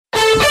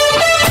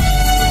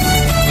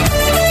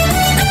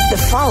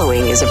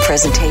is a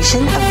presentation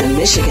of the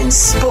Michigan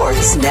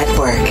Sports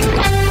Network.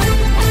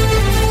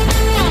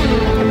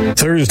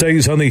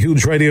 Thursdays on the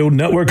Huge Radio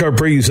Network are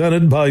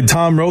presented by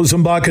Tom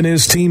Rosenbach and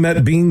his team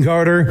at Bean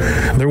Carter.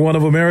 They're one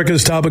of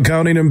America's top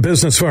accounting and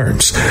business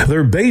firms.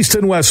 They're based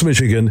in West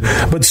Michigan,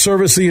 but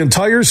service the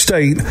entire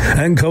state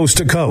and coast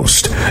to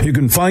coast. You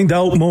can find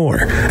out more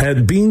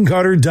at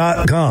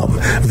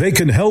beancarter.com. They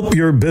can help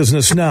your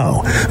business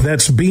now.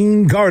 That's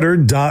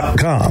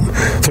beancarter.com.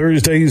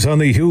 Thursdays on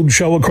the Huge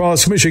Show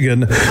across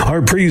Michigan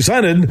are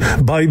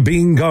presented by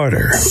Bean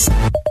Carter.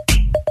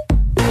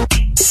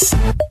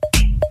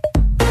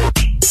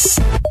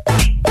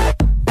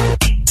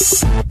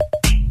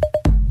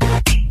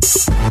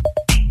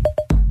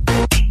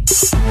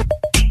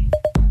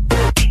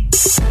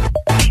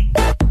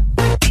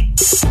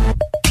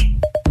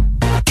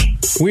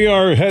 We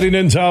are heading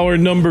into hour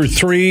number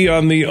 3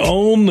 on the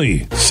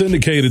only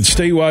syndicated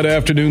statewide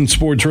afternoon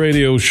sports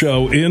radio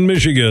show in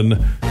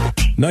Michigan.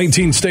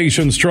 19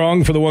 stations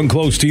strong. For the one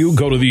close to you,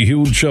 go to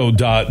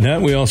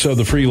thehugeshow.net. We also have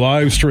the free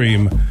live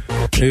stream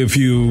if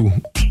you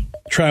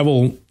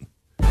travel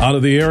out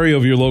of the area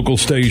of your local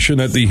station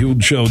at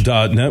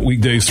thehugeshow.net,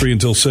 weekdays 3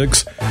 until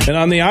 6. And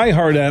on the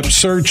iHeart app,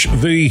 search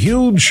The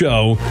Huge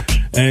Show,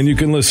 and you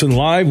can listen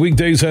live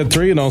weekdays at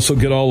 3 and also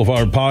get all of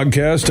our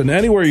podcasts. And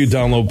anywhere you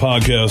download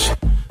podcasts,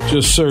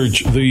 just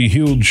search The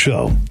Huge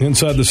Show.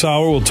 Inside this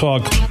hour, we'll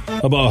talk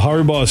about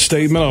Harbaugh's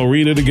statement. I'll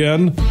read it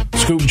again.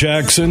 Scoop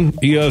Jackson,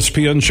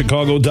 ESPN,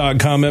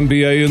 Chicago.com,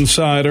 NBA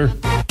insider.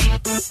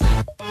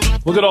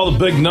 Look at all the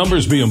big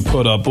numbers being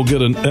put up. We'll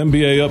get an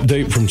NBA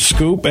update from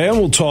Scoop, and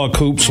we'll talk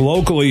hoops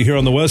locally here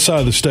on the west side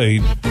of the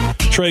state.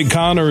 Trey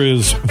Connor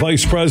is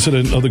vice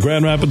president of the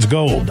Grand Rapids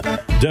Gold.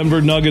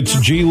 Denver Nuggets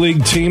G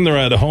League team, they're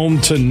at home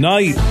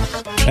tonight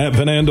at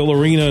Van Andel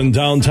Arena in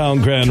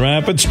downtown Grand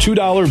Rapids.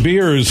 $2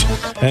 beers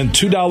and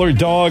 $2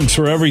 dogs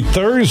for every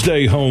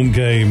Thursday home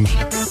game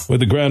with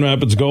the Grand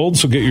Rapids Gold.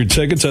 So get your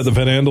tickets at the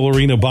Van Andel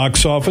Arena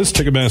box office,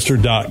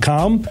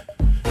 Ticketmaster.com.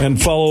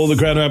 And follow the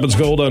Grand Rapids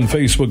Gold on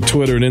Facebook,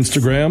 Twitter, and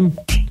Instagram.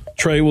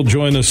 Trey will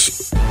join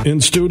us in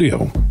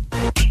studio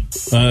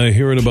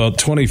here in about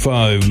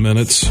 25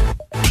 minutes.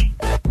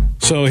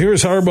 So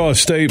here's Harbaugh's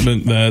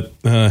statement that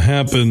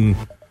happened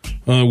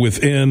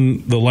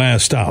within the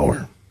last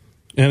hour.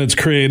 And it's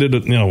created,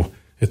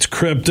 it's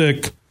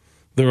cryptic.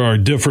 There are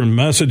different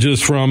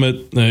messages from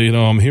it.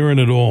 I'm hearing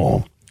it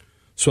all.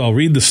 So I'll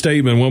read the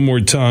statement one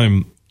more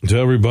time to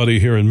everybody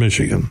here in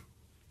Michigan.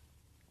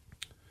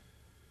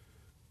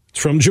 It's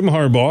from Jim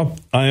Harbaugh.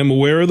 I am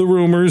aware of the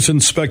rumors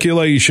and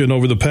speculation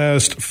over the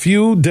past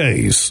few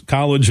days.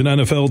 College and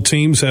NFL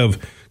teams have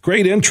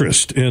great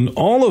interest in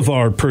all of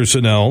our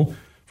personnel,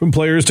 from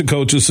players to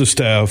coaches to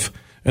staff,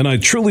 and I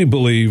truly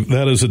believe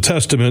that is a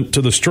testament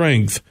to the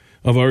strength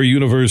of our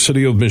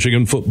University of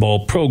Michigan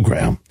football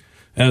program.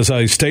 As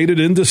I stated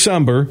in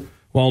December,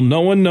 while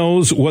no one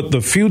knows what the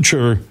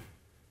future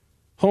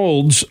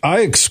holds,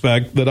 I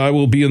expect that I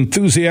will be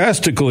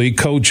enthusiastically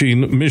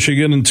coaching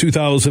Michigan in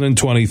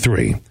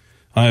 2023.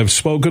 I have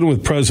spoken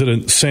with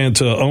President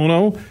Santa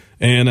Ono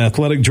and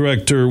Athletic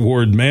Director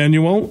Ward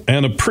Manuel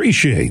and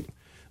appreciate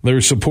their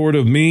support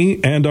of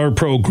me and our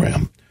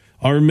program.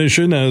 Our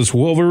mission as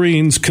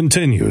Wolverines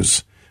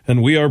continues,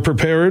 and we are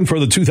preparing for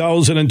the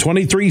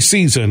 2023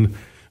 season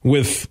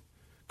with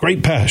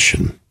great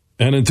passion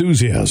and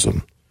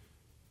enthusiasm.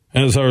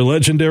 As our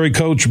legendary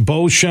coach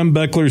Bo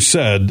Schembechler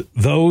said,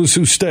 those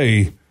who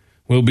stay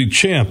will be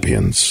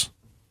champions.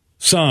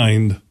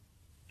 Signed,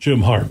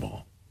 Jim Harbaugh.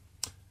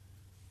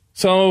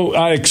 So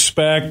I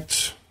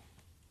expect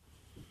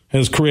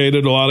has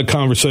created a lot of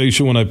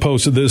conversation when I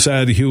posted this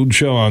at Huge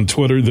Show on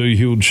Twitter, The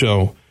Huge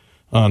Show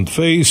on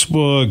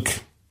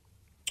Facebook,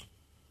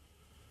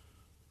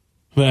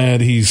 that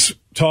he's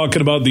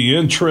talking about the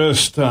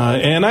interest.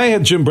 And I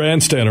had Jim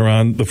Brandstatter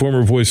on, the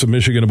former voice of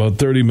Michigan, about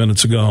 30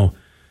 minutes ago.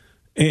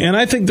 And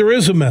I think there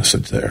is a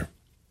message there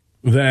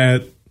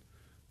that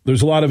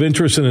there's a lot of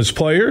interest in his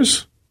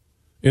players,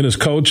 in his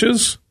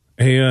coaches.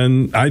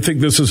 And I think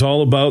this is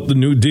all about the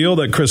new deal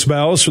that Chris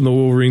Ballas from the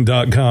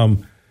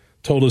Wolverine.com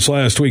told us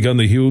last week on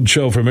the Huge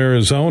Show from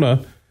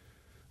Arizona.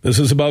 This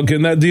is about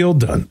getting that deal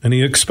done. And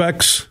he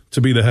expects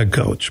to be the head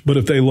coach. But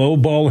if they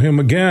lowball him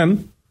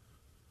again,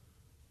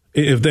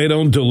 if they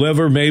don't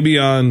deliver maybe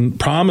on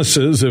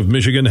promises, if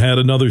Michigan had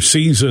another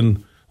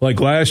season like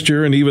last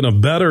year and even a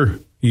better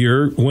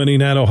year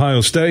winning at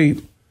Ohio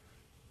State,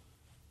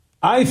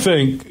 I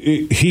think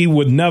he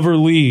would never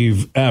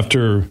leave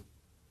after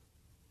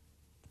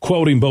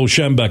quoting Bo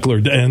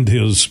Schembechler to end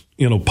his,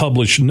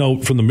 published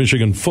note from the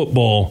Michigan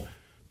football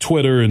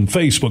Twitter and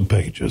Facebook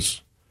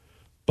pages.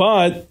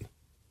 But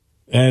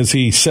as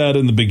he said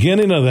in the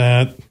beginning of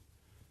that,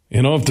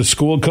 if the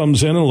school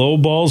comes in and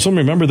lowballs him,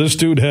 remember this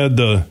dude had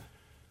to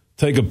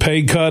take a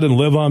pay cut and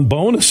live on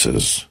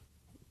bonuses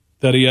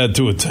that he had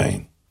to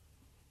attain.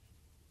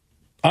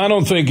 I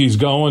don't think he's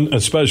going,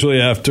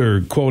 especially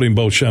after quoting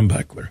Bo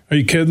Schembechler. Are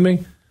you kidding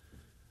me?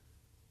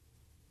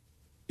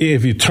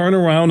 If you turn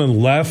around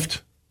and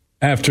left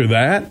after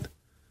that,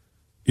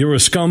 you're a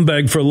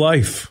scumbag for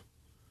life.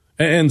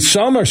 And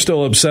some are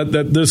still upset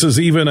that this is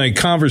even a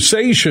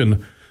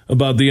conversation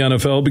about the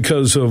NFL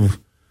because of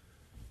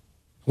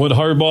what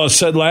Harbaugh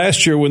said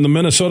last year when the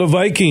Minnesota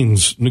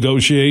Vikings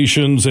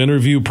negotiations,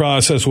 interview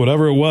process,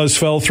 whatever it was,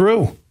 fell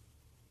through.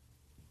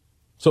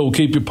 So we'll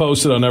keep you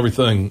posted on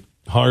everything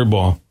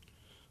Harbaugh.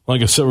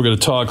 Like I said, we're going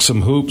to talk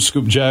some hoops.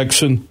 Scoop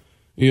Jackson,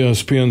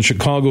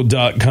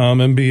 ESPNChicago.com,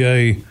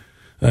 NBA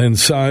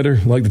insider.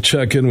 Like to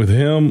check in with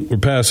him. We're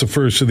past the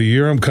first of the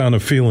year. I'm kind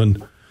of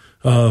feeling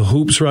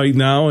hoops right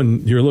now,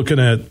 and you're looking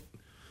at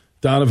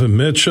Donovan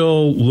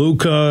Mitchell,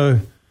 Luka,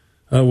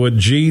 what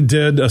G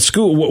did.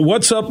 Scoop,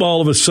 what's up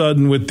all of a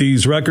sudden with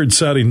these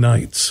record-setting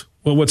nights?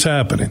 Well, what's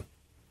happening?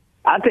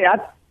 I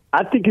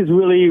think it's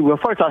really, well,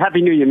 first off,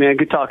 Happy New Year, man.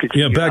 Good talking to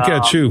you. Yeah, back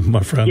at you, my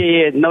friend.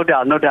 Yeah, no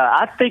doubt.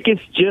 I think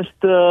it's just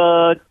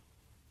the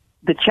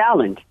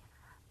challenge.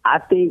 I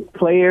think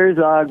players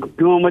are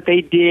doing what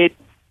they did,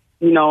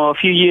 a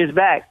few years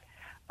back,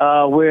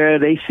 where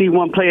they see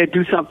one player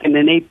do something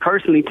and they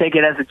personally take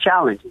it as a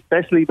challenge,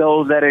 especially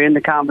those that are in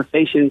the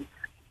conversation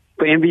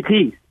for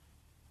MVPs.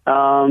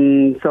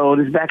 So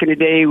this is back in the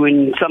day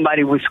when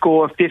somebody would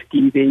score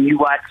 50, then you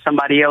watch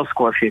somebody else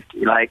score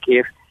 50. Like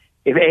if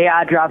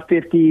AI dropped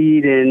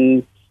 50,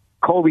 then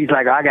Kobe's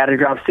like, I got to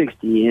drop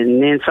 60.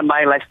 And then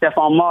somebody like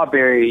Stephon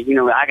Marbury,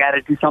 I got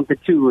to do something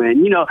too.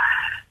 And,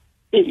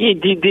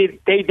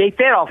 they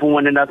fed off of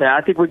one another.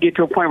 I think we'll get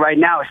to a point right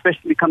now,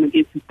 especially coming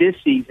into this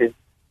season,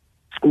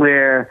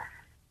 where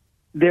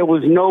there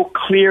was no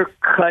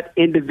clear-cut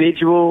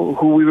individual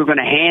who we were going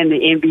to hand the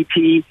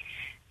MVP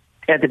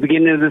at the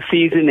beginning of the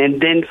season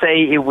and then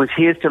say it was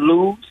his to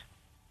lose.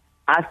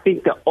 I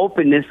think the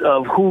openness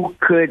of who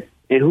could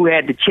and who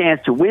had the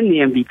chance to win the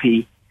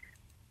MVP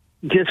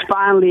just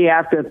finally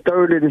after a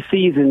third of the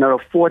season or a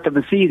fourth of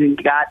the season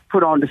got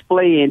put on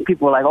display, and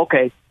people were like,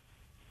 okay,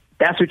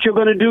 that's what you're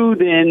going to do,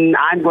 then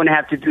I'm going to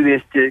have to do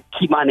this to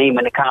keep my name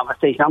in the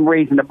conversation. I'm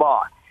raising the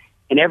bar.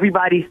 And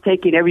everybody's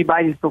taking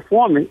everybody's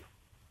performance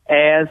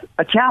as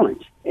a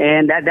challenge.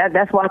 And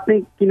that's why I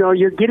think,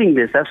 you're getting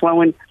this. That's why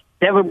when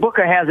Devin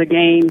Booker has a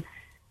game,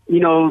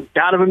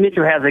 Donovan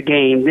Mitchell has a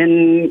game,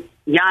 then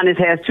Giannis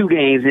has 2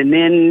 games, and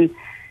then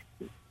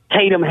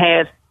Tatum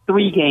has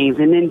 3 games,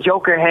 and then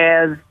Joker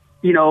has,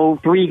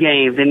 3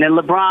 games, and then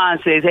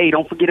LeBron says, hey,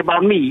 don't forget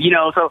about me,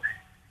 so,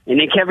 and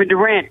then Kevin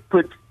Durant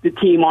puts the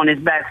team on his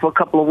back for a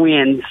couple of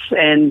wins,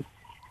 and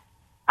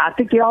I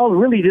think they all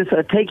really just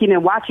are taking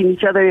and watching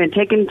each other and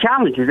taking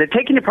challenges. They're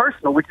taking it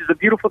personal, which is a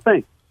beautiful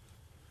thing.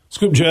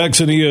 Scoop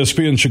Jackson,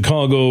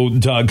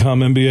 ESPNChicago.com,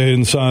 NBA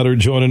insider,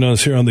 joining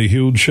us here on the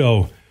Huge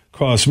Show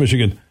across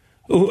Michigan.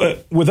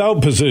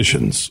 Without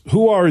positions,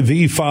 who are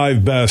the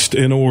 5 best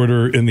in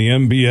order in the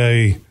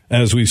NBA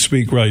as we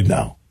speak right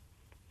now?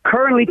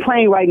 Currently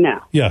playing right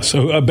now. Yes.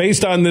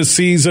 Based on this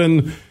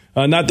season,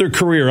 not their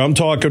career. I'm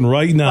talking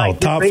right now. Right,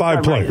 top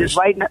 5 players.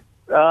 Right now,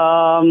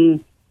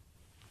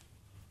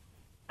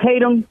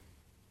 Tatum,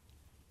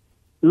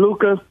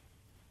 Luka,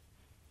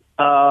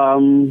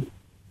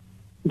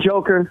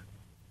 Joker,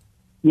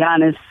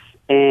 Giannis,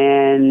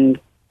 and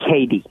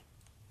KD.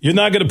 You're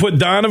not going to put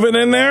Donovan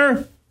in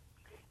there?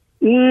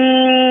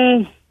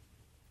 I'm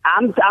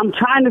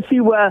trying to see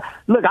where.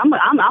 Look,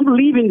 I'm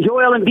leaving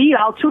Joel Embiid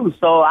out too,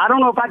 so I don't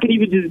know if I could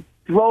even just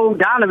throw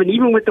Donovan,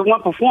 even with the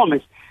one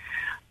performance,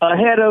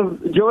 ahead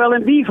of Joel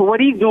Embiid for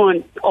what he's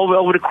doing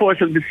over the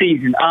course of the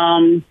season.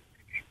 I'm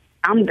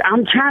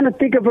trying to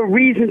think of a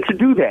reason to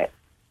do that.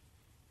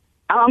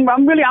 I'm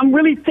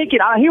really thinking.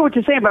 I hear what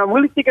you're saying, but I'm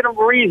really thinking of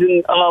a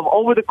reason of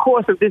over the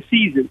course of this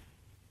season.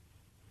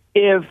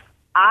 If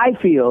I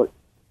feel,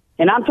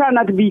 and I'm trying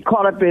not to be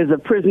caught up as a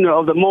prisoner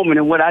of the moment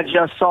and what I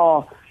just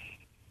saw,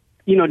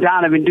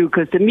 Donovan do,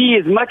 because to me,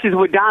 as much as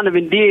what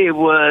Donovan did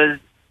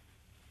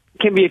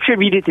can be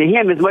attributed to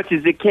him as much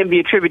as it can be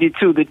attributed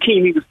to the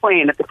team he was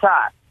playing at the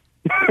time,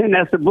 and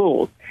that's the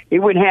Bulls. It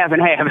went half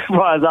and half as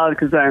far as I was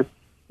concerned.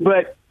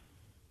 But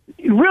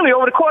really,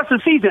 over the course of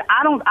the season,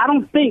 I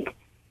don't think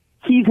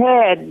he's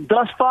had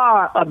thus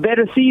far a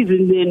better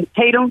season than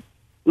Tatum,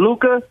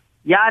 Luka,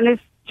 Giannis,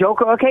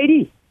 Joker, or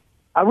KD.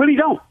 I really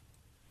don't.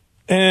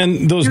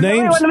 And those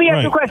names. Let me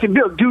ask you a question,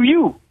 Bill. Do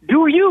you?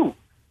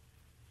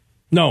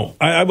 No,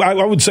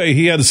 I would say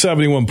he had a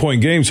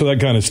 71-point game, so that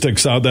kind of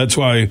sticks out. That's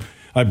why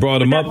I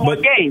brought him up.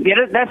 One game.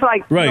 Yeah, that's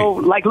like right.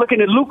 Like looking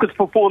at Luka's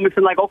performance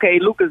and like, okay,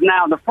 Luka's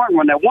now in the front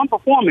run. That one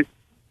performance,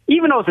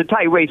 even though it's a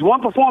tight race,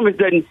 one performance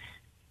doesn't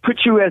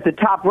put you as the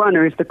top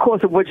runner. It's the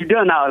course of what you've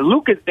done. Now,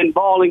 Luka's been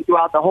balling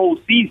throughout the whole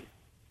season,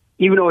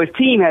 even though his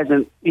team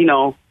hasn't.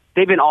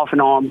 They've been off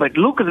and on, but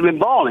Luka's been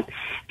balling.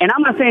 And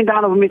I'm not saying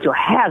Donovan Mitchell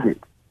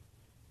hasn't.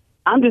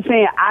 I'm just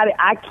saying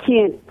I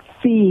can't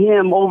see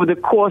him over the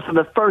course of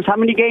the first. How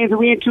many games are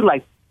we into?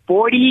 Like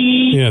 40?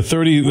 Yeah,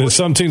 30.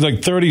 Some teams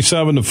like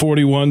 37 to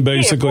 41,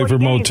 basically, for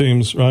most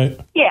teams, right?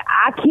 Yeah,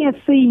 I can't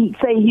say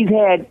he's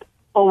had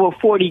over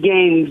 40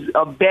 games,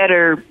 a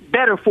better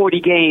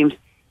 40 games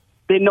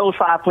than those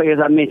 5 players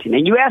I mentioned.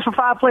 And you asked for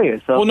 5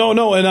 players. So. Well,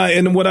 no,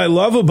 and what I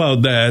love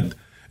about that,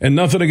 and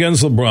nothing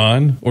against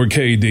LeBron or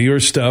KD or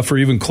Steph or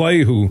even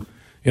Clay, who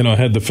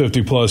had the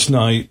 50-plus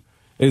night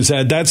is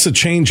that's the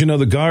changing of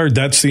the guard.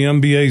 That's the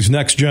NBA's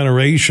next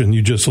generation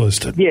you just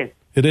listed. Yeah.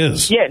 It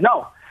is. Yeah,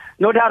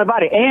 no doubt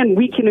about it. And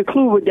we can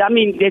include,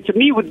 to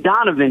me with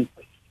Donovan,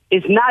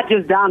 it's not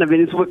just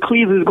Donovan. It's what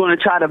Cleveland's going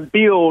to try to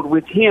build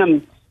with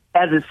him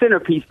as a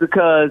centerpiece,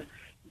 because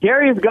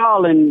Darius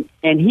Garland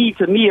and he,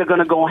 to me, are going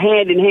to go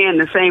hand in hand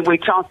the same way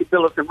Chauncey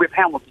Billups and Rip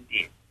Hamilton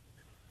did.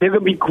 They're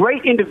going to be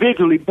great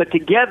individually, but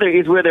together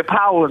is where their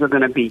powers are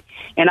going to be.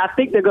 And I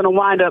think they're going to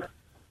wind up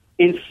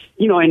in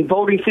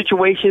voting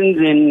situations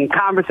and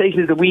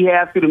conversations that we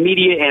have through the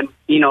media and,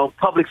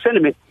 public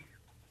sentiment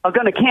are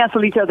going to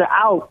cancel each other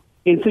out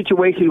in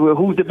situations where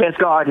who's the best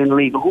guard in the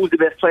league or who's the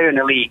best player in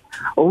the league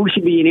or who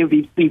should be in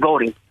MVP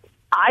voting.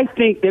 I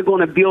think they're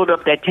going to build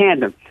up that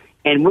tandem,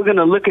 and we're going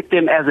to look at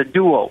them as a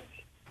duo.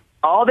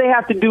 All they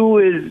have to do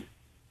is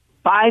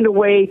find a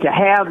way to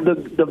have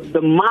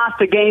the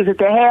monster games that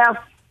they have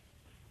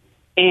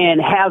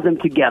and have them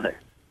together.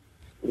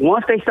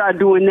 Once they start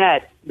doing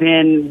that,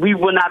 then we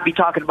will not be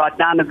talking about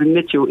Donovan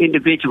Mitchell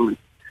individually,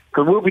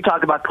 because we'll be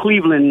talking about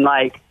Cleveland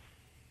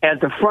as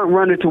the front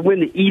runner to win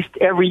the East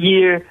every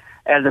year,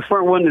 as the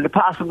front runner to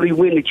possibly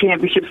win the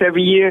championships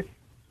every year.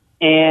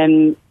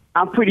 And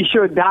I'm pretty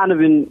sure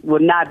Donovan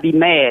will not be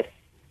mad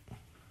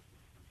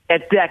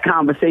at that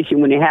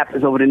conversation when it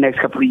happens over the next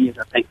couple of years,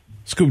 I think.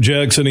 Scoop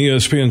Jackson,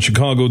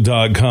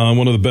 ESPNChicago.com,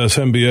 one of the best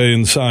NBA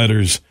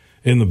insiders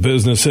in the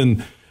business.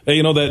 And,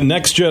 that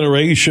next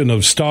generation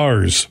of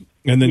stars,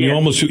 and then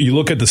you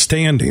look at the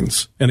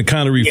standings, and it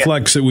kind of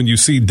reflects it when you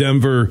see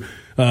Denver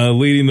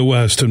leading the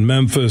West and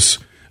Memphis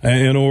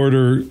in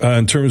order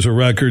in terms of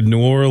record,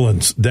 New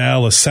Orleans,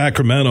 Dallas,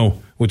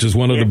 Sacramento, which is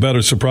one of the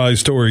better surprise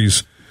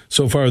stories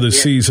so far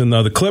this season.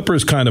 The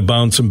Clippers kind of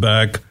bouncing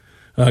back,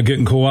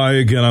 getting Kawhi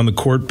again on the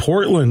court.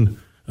 Portland,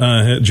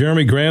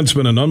 Jeremy Grant's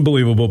been an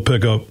unbelievable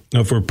pickup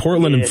for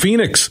Portland, and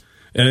Phoenix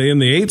in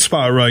the 8th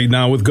spot right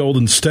now with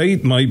Golden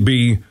State might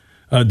be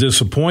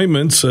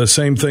disappointments.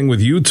 Same thing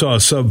with Utah,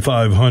 sub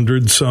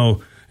 500.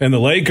 So, and the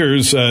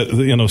Lakers,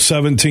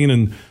 17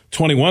 and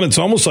 21. It's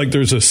almost like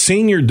there's a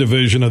senior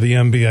division of the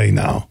NBA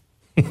now.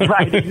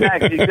 Right,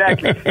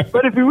 exactly.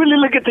 But if you really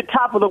look at the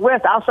top of the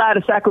West, outside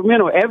of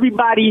Sacramento,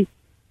 everybody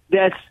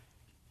that's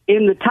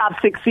in the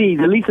top 6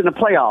 seeds, at least in the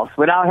playoffs,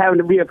 without having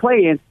to be a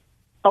play-in,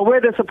 are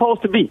where they're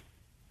supposed to be.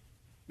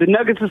 The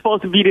Nuggets are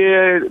supposed to be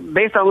there.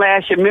 Based on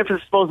last year,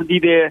 Memphis is supposed to be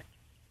there.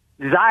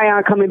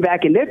 Zion coming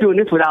back, and they're doing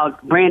this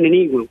without Brandon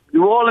Ingram.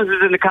 New Orleans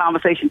is in the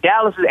conversation.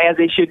 Dallas is as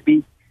they should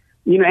be.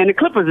 And the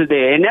Clippers are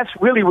there. And that's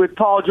really with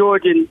Paul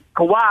George and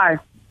Kawhi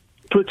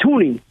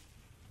platooning,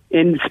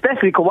 and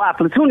especially Kawhi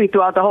platooning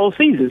throughout the whole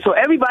season. So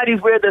everybody's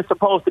where they're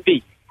supposed to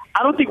be.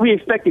 I don't think we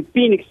expected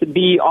Phoenix to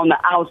be on the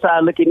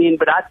outside looking in,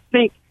 but I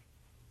think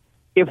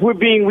if we're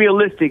being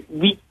realistic,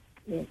 we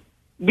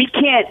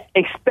can't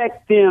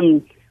expect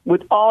them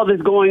with all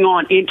this going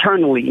on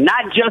internally,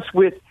 not just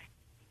with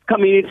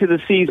coming into the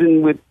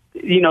season with,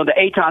 the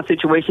Ayton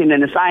situation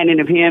and the signing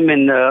of him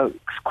and the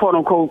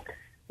quote-unquote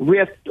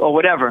rift or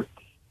whatever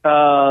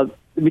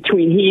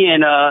between he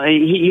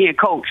and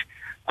coach.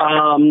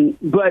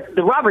 But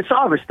the Robert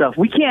Sarver stuff,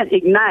 we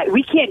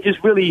can't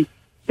just really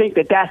think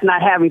that that's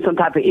not having some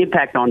type of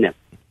impact on them.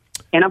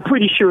 And I'm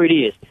pretty sure it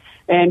is.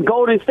 And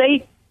Golden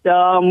State,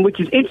 which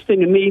is interesting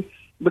to me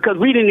because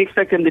we didn't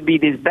expect them to be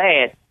this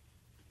bad.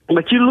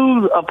 But you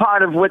lose a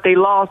part of what they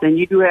lost, and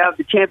you do have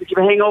the championship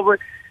hangover.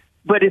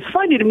 But it's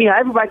funny to me how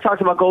everybody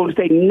talks about Golden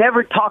State,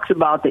 never talks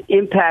about the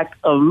impact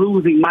of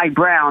losing Mike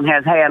Brown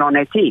has had on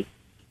that team.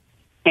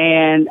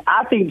 And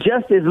I think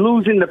just as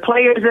losing the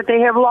players that they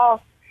have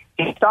lost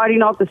and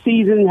starting off the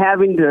season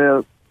having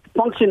to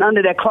function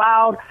under that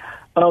cloud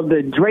of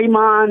the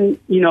Draymond,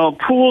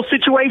 Poole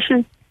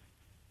situation,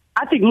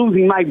 I think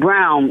losing Mike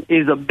Brown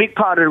is a big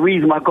part of the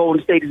reason why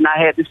Golden State has not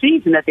had the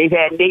season that they've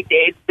had.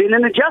 It's been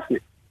an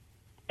adjustment.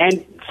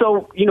 And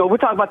so, we're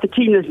talking about the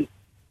team that's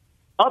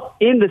up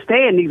in the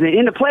standings and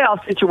in the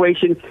playoff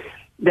situation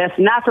that's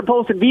not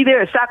supposed to be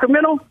there at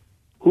Sacramento.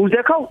 Who's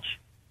their coach?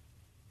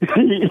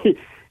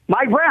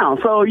 Mike Brown.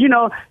 So,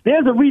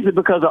 there's a reason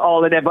because of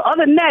all of that. But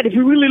other than that, if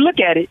you really look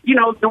at it,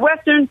 the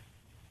Western,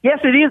 yes,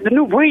 it is the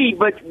new breed,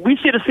 but we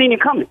should have seen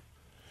it coming.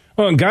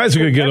 Well, and guys are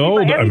going to get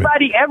old.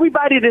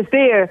 Everybody that's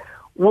there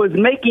was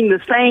making the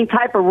same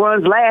type of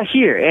runs last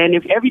year. And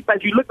if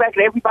you look back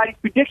at everybody's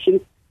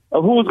predictions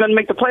of who was going to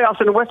make the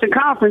playoffs in the Western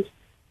Conference,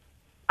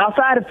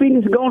 outside of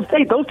Phoenix and Golden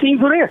State, those teams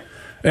were there.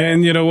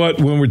 And you know what?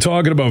 When we're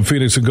talking about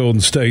Phoenix and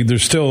Golden State,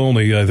 there's still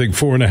only, I think,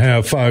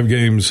 5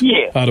 games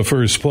out of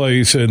first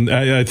place. And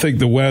I think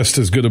the West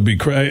is going to be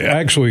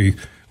actually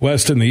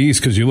West and the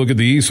East, because you look at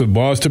the East with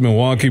Boston,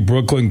 Milwaukee,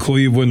 Brooklyn,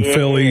 Cleveland,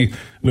 Philly,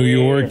 New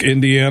York,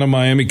 Indiana,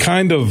 Miami,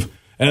 kind of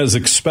as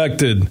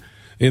expected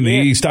in the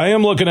East. I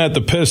am looking at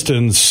the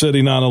Pistons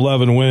sitting on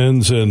 11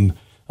 wins, and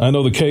I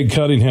know the Cade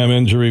Cunningham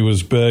injury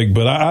was big,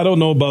 but I don't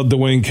know about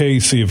Dwayne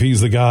Casey if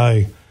he's the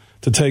guy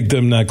to take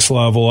them next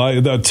level.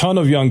 A ton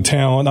of young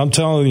talent. I'm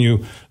telling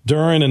you,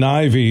 Duren and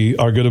Ivy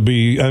are going to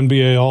be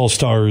NBA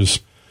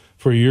All-Stars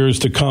for years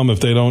to come if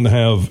they don't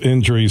have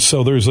injuries.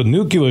 So there's a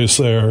nucleus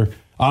there,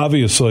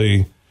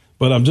 obviously,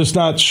 but I'm just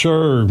not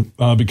sure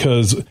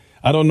because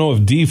I don't know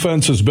if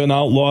defense has been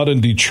outlawed in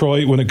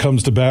Detroit when it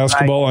comes to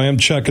basketball. Right. I am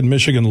checking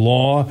Michigan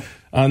law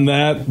on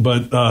that,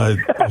 but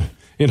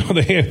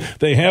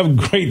they have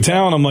great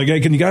talent. I'm like, hey,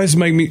 can you guys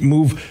make me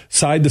move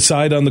side to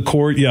side on the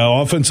court?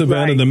 Yeah, offensive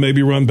end, and then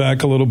maybe run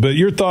back a little bit.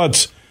 Your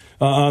thoughts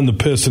on the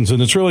Pistons?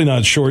 And it's really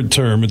not short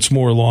term; it's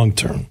more long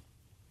term.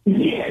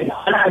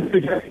 Yeah,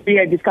 we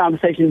had this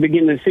conversation at the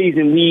beginning of the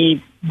season.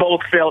 We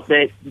both felt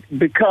that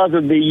because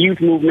of the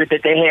youth movement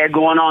that they had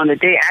going on, that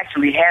they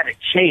actually had a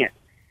chance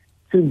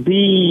to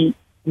be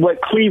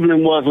what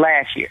Cleveland was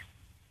last year.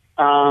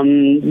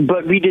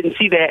 But we didn't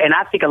see that, and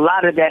I think a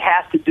lot of that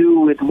has to do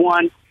with,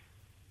 one,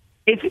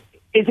 it's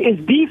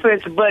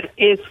defense, but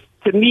it's,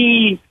 to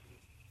me,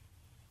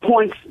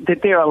 points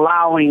that they're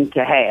allowing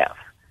to have.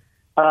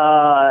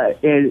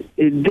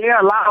 They're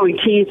allowing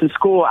teams to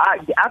score.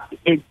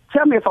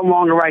 Tell me if I'm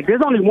wrong or right.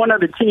 There's only one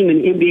other team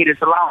in the NBA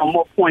that's allowing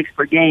more points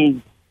per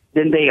game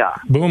than they are.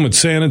 Boom, it's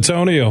San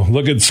Antonio.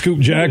 Look at Scoop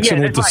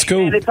Jackson with the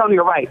scoop. San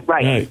Antonio, right.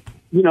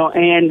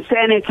 And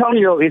San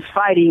Antonio is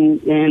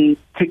fighting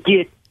to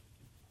get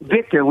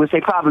Victor, which they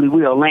probably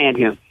will land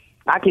him.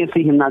 I can't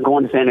see him not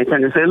going to San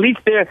Antonio. So at least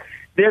they're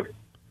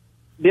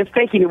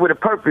faking it with a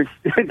purpose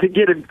to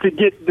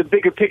get the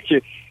bigger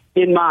picture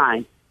in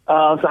mind.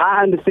 So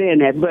I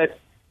understand that, but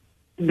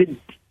it's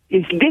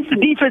the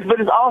defense, but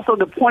it's also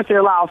the points they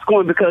allow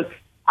scoring, because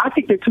I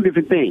think they're two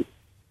different things.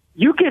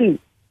 You can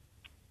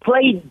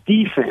play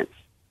defense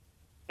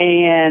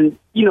and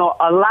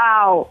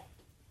allow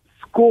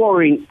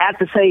scoring at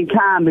the same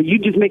time, but you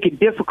just make it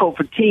difficult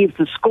for teams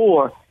to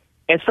score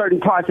at certain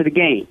parts of the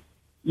game.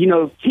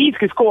 Teams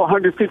can score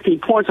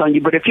 115 points on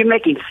you, but if you're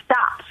making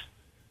stops,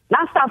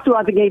 not stops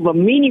throughout the game, but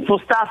meaningful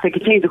stops that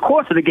can change the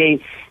course of the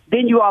game,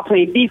 then you are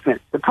playing defense.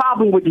 The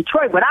problem with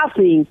Detroit, what I've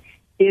seen,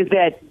 is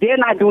that they're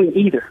not doing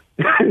either.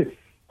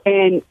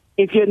 And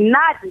if you're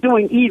not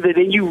doing either,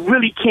 then you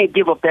really can't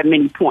give up that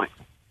many points.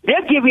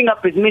 They're giving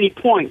up as many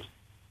points,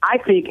 I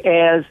think,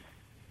 as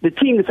the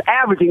team that's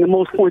averaging the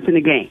most points in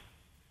the game.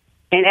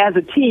 And as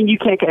a team, you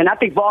can't. And I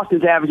think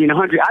Boston's averaging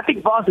 100. I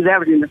think Boston's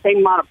averaging the same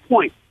amount of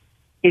points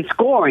in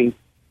scoring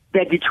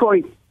that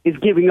Detroit is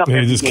giving up.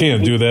 They just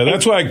can't do that.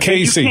 That's why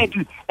Casey.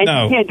 You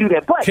can't do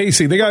that. But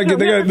Casey, they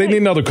need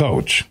another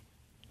coach.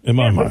 In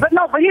my mind. But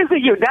here's the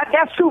deal.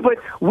 That's true. But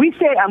we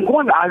said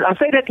I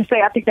say that to say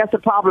I think that's the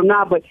problem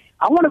now. But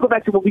I want to go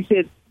back to what we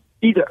said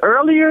either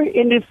earlier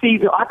in this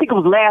season. I think it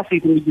was last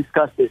season we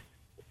discussed this,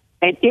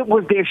 and it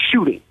was their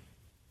shooting,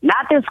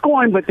 not their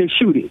scoring, but their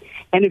shooting.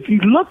 And if you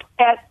look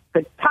at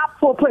the top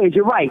four players,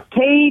 you're right.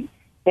 Cade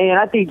and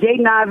I think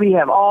Jaden Ivey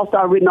have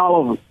all-star written all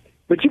over them.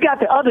 But you got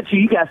the other two.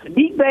 You got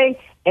Sadiq Bey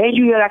and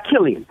you got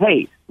Killian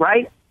Hayes,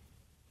 right?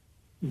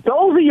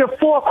 Those are your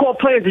four core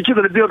players that you're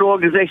going to build an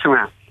organization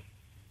around.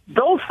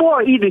 Those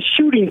four are either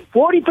shooting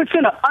 40%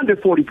 or under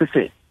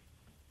 40%.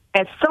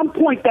 At some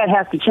point, that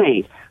has to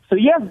change. So,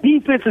 yes,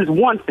 defense is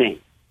one thing.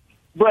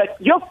 But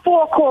your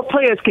four core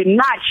players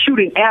cannot shoot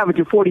an average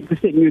of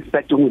 40% and you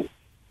expect to win.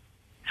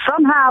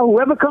 Somehow,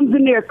 whoever comes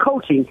in there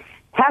coaching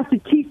has to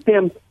teach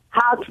them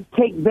how to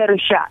take better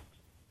shots.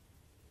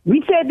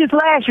 We said this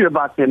last year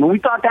about them, and we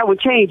thought that would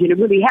change, and it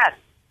really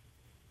hasn't.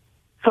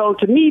 So,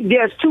 to me,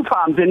 there's two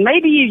problems. And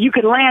maybe you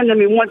can land them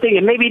in one thing,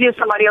 and maybe it is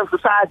somebody else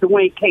besides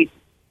Dwayne Casey.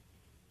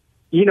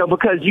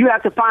 Because you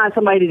have to find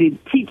somebody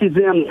that teaches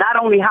them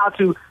not only how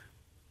to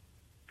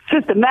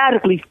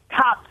systematically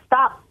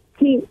stop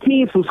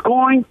teams from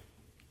scoring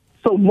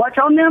so much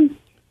on them,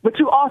 but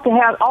you also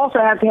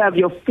have to have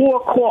your four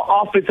core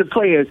offensive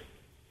players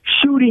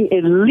shooting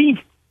at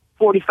least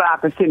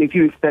 45% if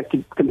you expect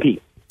to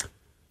compete.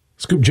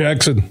 Scoop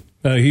Jackson,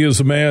 he is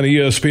the man,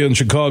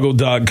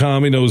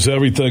 ESPNChicago.com. He knows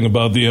everything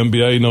about the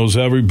NBA. He knows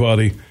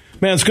everybody.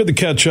 Man, it's good to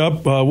catch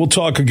up. We'll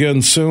talk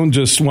again soon.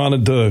 Just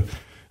wanted to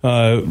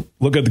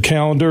look at the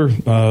calendar,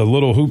 a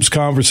little hoops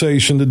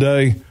conversation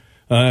today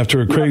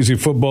after a crazy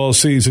football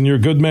season. You're a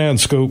good man,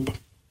 Scoop.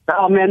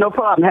 Oh, man, no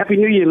problem. Happy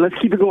New Year. Let's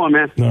keep it going,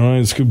 man. All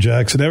right, Scoop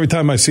Jackson. Every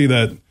time I see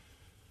that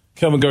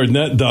Kevin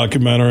Garnett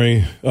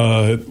documentary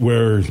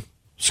where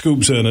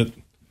Scoop's in it,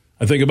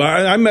 I think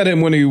about I met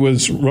him when he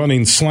was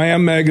running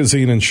Slam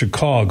Magazine in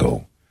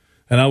Chicago,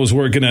 and I was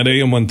working at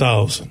AM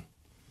 1000.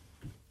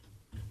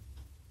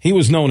 He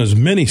was known as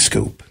Mini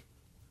Scoop,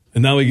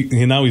 and now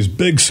he's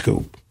Big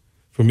Scoop.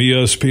 From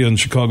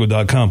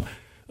ESPNChicago.com.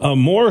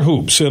 More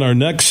hoops in our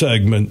next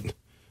segment.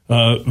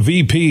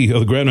 VP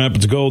of the Grand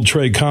Rapids Gold,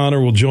 Trey Connor,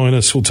 will join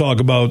us. We'll talk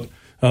about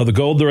the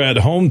Gold. They're at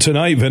home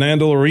tonight, Van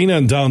Andel Arena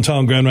in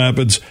downtown Grand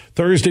Rapids.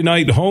 Thursday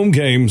night home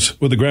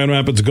games with the Grand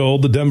Rapids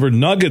Gold. The Denver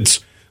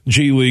Nuggets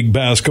G League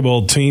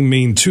basketball team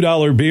mean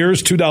 $2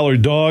 beers,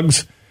 $2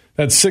 dogs.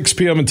 That's 6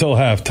 p.m. until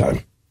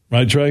halftime.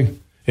 Right, Trey?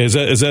 Is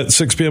that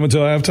 6 p.m.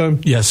 until halftime?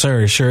 Yes,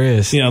 sir. It sure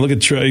is. Yeah, look at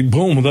Trey.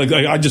 Boom.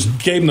 I just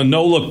gave him the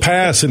no-look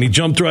pass, and he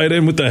jumped right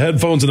in with the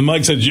headphones and the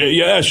mic, said,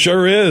 yeah,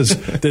 sure is.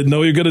 Didn't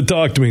know you were going to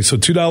talk to me. So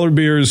 $2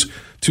 beers,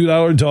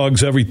 $2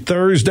 dogs every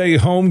Thursday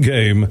home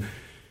game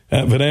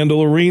at Van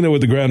Andel Arena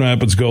with the Grand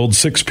Rapids Gold,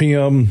 6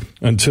 p.m.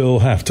 until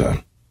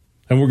halftime.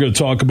 And we're going to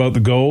talk about the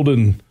Gold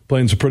and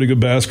playing some pretty good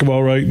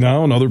basketball right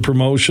now and other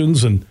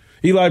promotions. And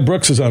Eli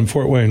Brooks is on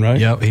Fort Wayne, right?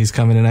 Yep, he's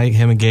coming tonight.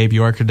 Him and Gabe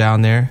York are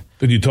down there.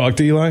 Did you talk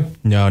to Eli?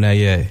 No, not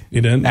yet.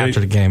 You didn't? After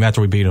the game, after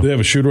we beat him. Did they have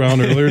a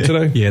shoot-around earlier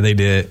today? Yeah, they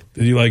did.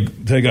 Did you,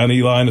 take on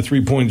Eli in a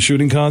three-point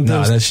shooting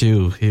contest? No, that's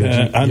you.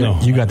 I know.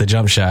 You got the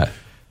jump shot.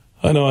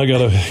 I know I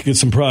got to get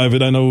some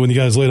private. I know when you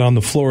guys lay on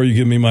the floor, you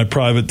give me my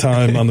private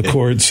time on the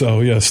court.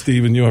 So, yeah,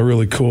 Steven, you are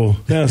really cool.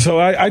 Yeah,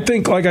 so I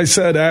think, like I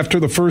said, after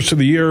the first of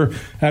the year,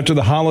 after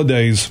the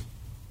holidays,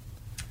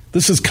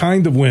 this is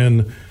kind of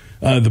when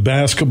the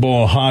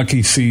basketball,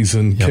 hockey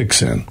season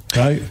kicks in,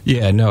 right?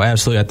 Yeah, no,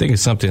 absolutely. I think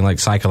it's something like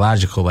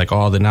psychological. Like now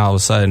all of a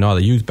sudden, all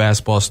the youth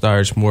basketball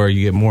starts more.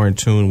 You get more in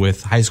tune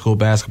with high school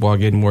basketball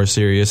getting more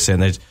serious,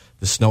 and there's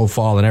the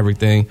snowfall and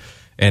everything.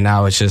 And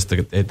now it's just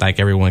like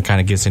everyone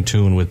kind of gets in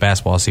tune with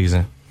basketball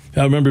season.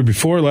 I remember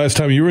before, last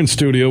time you were in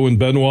studio when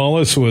Ben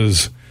Wallace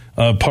was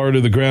part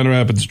of the Grand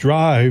Rapids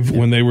Drive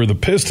when they were the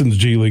Pistons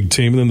G League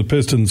team, and then the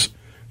Pistons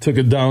took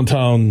it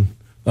downtown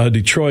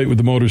Detroit with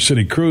the Motor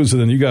City Cruise,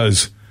 and then you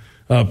guys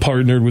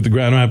partnered with the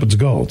Grand Rapids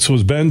Gold. So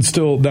is Ben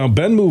still... Now,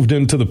 Ben moved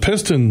into the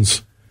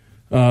Pistons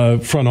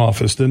front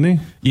office, didn't he?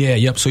 Yeah,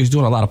 yep. So he's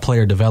doing a lot of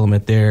player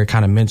development there,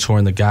 kind of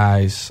mentoring the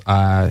guys.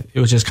 It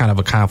was just kind of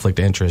a conflict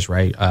of interest,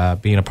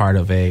 right? Being a part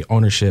of a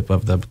ownership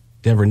of the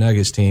Denver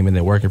Nuggets team and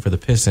then working for the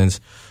Pistons.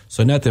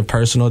 So nothing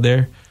personal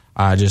there.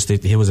 Just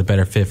it was a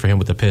better fit for him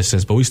with the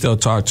Pistons. But we still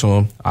talk to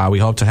him. We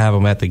hope to have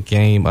him at the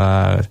game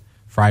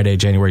Friday,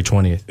 January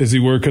 20th. Is he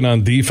working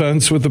on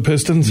defense with the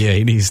Pistons? Yeah,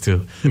 he needs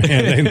to.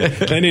 Man,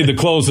 they need to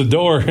close the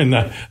door and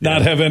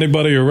not have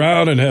anybody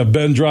around and have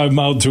Ben drive them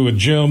out to a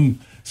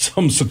gym,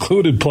 some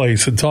secluded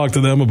place, and talk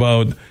to them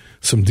about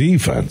some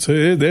defense.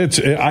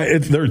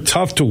 They're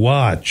tough to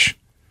watch.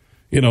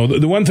 You know,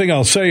 the one thing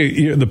I'll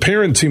say, the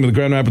parent team of the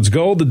Grand Rapids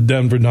Gold, the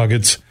Denver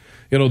Nuggets,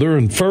 they're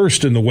in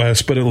first in the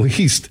West, but at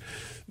least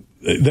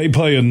they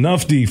play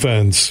enough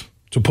defense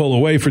to pull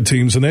away for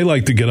teams, and they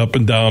like to get up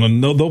and down,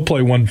 and they'll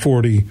play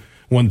 140,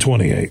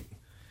 128.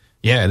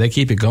 Yeah, they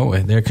keep it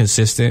going. They're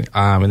consistent,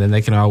 and then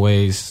they can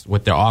always,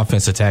 with their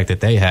offense attack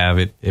that they have,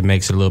 it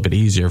makes it a little bit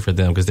easier for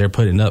them because they're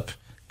putting up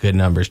good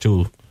numbers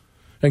too.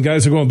 And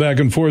guys are going back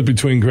and forth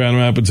between Grand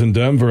Rapids and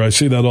Denver. I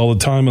see that all the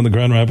time on the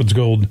Grand Rapids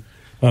Gold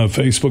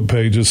Facebook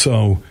pages.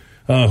 So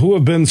who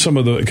have been some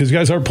of the – because you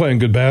guys are playing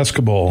good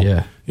basketball,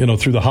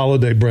 through the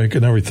holiday break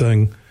and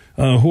everything.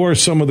 Who are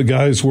some of the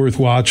guys worth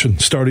watching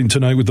starting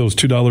tonight with those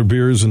 $2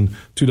 beers and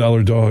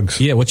 $2 dogs?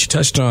 Yeah, what you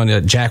touched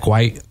on, Jack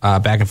White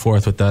back and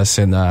forth with us.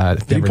 And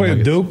Did he play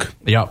at Duke?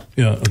 Yep.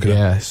 Yeah, okay.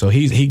 Yeah, so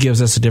he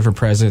gives us a different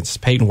presence.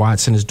 Peyton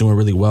Watson is doing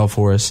really well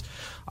for us.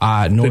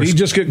 Did he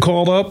just get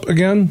called up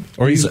again?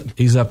 Or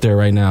he's up there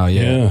right now,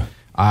 yeah.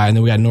 And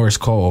then we got Norris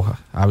Cole,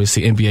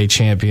 obviously NBA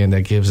champion,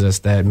 that gives us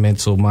that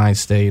mental mind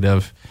state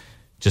of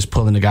just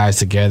pulling the guys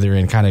together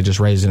and kind of just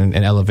raising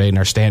and elevating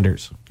our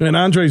standards. And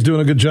Andre's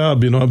doing a good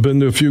job. I've been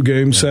to a few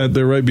games, sat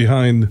there right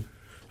behind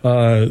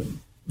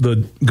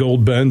the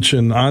gold bench.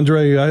 And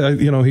Andre,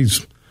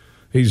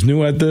 he's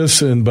new at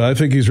this, but I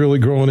think he's really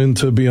growing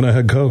into being a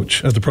head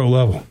coach at the pro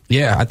level.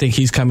 Yeah, I think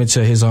he's coming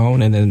to his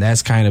own, and then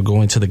that's kind of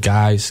going to the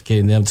guys,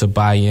 getting them to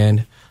buy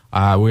in.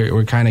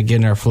 We're kind of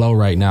getting our flow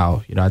right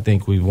now. I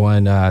think we've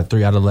won 3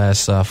 out of the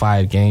last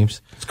 5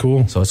 games. It's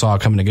cool. So it's all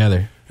coming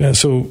together. Yeah,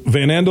 so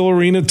Van Andel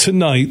Arena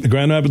tonight, the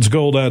Grand Rapids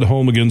Gold at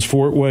home against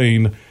Fort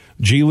Wayne,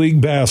 G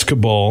League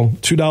basketball,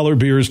 $2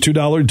 beers,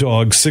 $2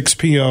 dogs, 6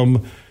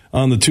 p.m.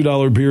 on the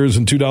 $2 beers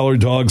and $2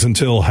 dogs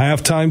until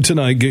halftime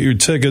tonight. Get your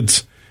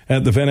tickets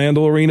at the Van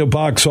Andel Arena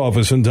box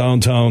office in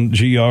downtown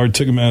GR,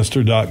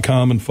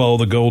 Ticketmaster.com, and follow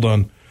the Gold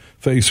on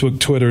Facebook,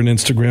 Twitter, and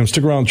Instagram.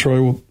 Stick around, Trey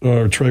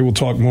will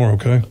talk more,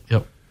 okay?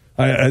 Yep.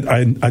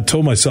 I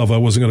told myself I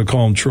wasn't going to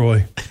call him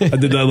Troy. I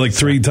did that like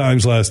 3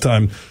 times last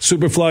time.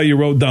 Superfly, you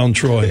wrote down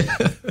Troy.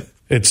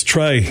 It's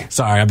Trey.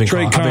 Sorry, I've been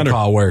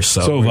called worse.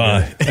 So have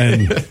I.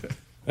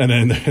 And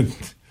then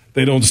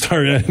they don't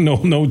start,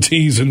 no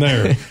T's in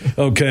there.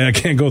 Okay, I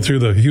can't go through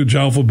the huge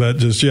alphabet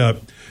just yet.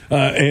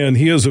 And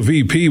he is a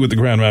VP with the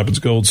Grand Rapids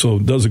Gold, so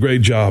does a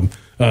great job.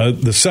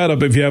 The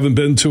setup, if you haven't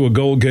been to a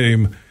Gold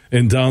game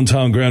in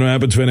downtown Grand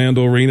Rapids, Van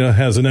Andel Arena,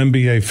 has an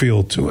NBA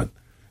feel to it.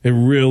 It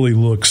really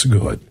looks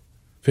good.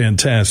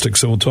 Fantastic.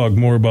 So we'll talk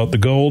more about the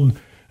Gold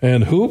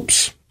and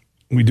hoops.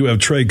 We do have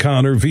Trey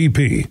Connor,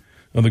 VP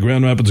of the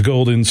Grand Rapids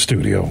Gold, in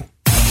studio.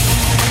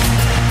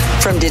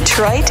 From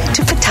Detroit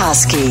to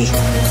Petoskey,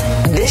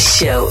 this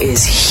show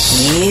is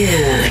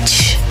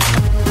huge.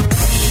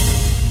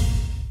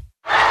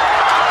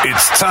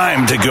 It's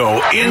time to go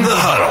in the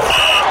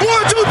huddle.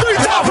 1, 2, 3,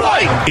 top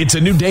flight! It's a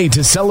new day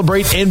to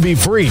celebrate and be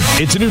free.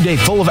 It's a new day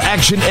full of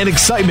action and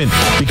excitement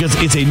because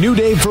it's a new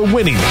day for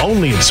winning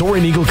only at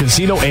Soaring Eagle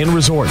Casino and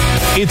Resort.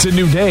 It's a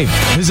new day.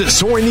 Visit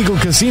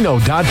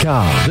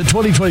SoaringEagleCasino.com. The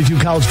 2022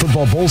 College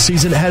Football Bowl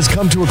season has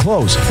come to a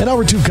close, and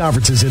our 2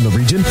 conferences in the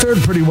region fared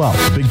pretty well.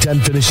 The Big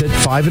Ten finished at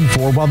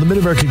 5-4, while the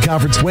Mid-American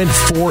Conference went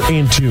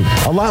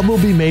 4-2. A lot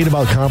will be made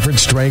about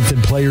conference strength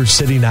and players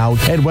sitting out,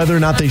 and whether or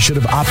not they should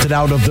have opted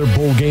out of their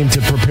bowl game to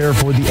prepare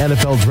for the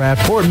NFL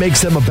draft, or it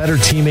makes them a a better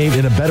teammate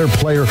and a better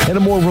player and a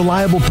more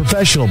reliable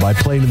professional by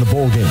playing in the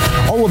bowl game.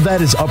 All of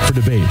that is up for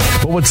debate.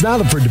 But what's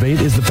not up for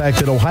debate is the fact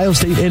that Ohio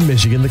State and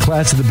Michigan, the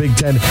class of the Big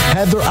Ten,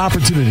 had their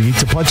opportunity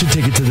to punch a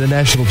ticket to the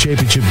national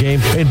championship game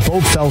and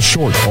both fell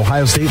short.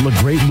 Ohio State looked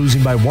great,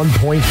 losing by 1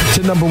 point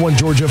to number 1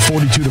 Georgia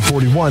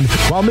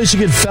 42-41, while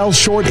Michigan fell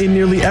short in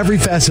nearly every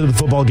facet of the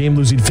football game,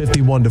 losing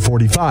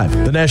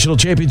 51-45. The national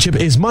championship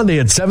is Monday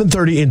at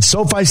 7:30 in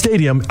SoFi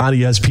Stadium on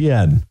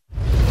ESPN.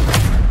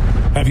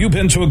 Have you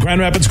been to a Grand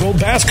Rapids Gold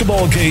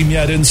basketball game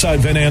yet inside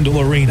Van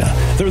Andel Arena?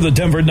 They're the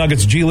Denver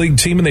Nuggets G League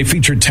team, and they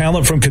feature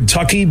talent from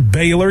Kentucky,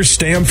 Baylor,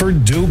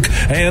 Stanford, Duke,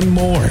 and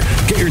more.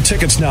 Get your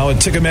tickets now at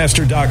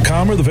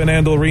Ticketmaster.com or the Van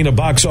Andel Arena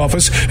box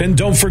office. And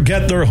don't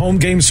forget their home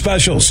game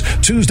specials.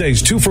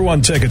 Tuesdays,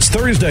 2-for-1 tickets.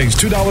 Thursdays,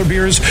 $2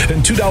 beers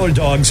and $2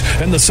 dogs.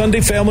 And the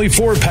Sunday Family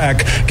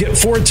 4-pack. Get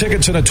 4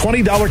 tickets and a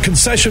 $20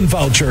 concession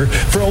voucher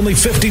for only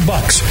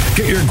 $50.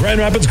 Get your Grand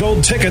Rapids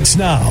Gold tickets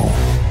now.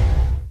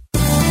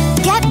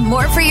 Get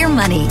more for your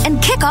money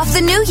and kick off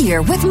the new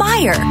year with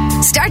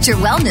Meijer. Start your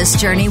wellness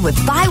journey with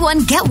buy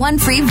one, get one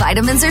free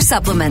vitamins or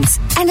supplements.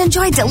 And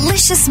enjoy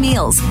delicious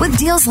meals with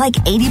deals like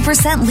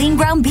 80% lean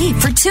ground beef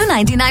for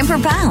 $2.99 per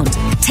pound.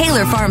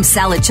 Taylor Farms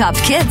salad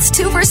chopped kits,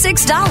 2 for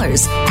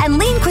 $6. And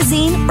lean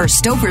cuisine or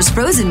Stouffer's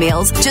frozen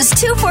meals, just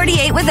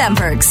 $2.48 with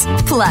M-Perks.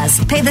 Plus,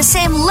 pay the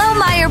same low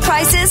Meijer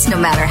prices no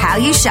matter how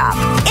you shop,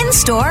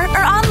 in-store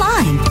or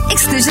online.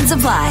 Exclusions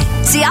apply.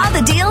 See all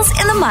the deals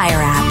in the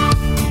Meijer app.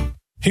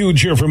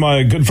 Huge here for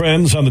my good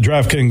friends on the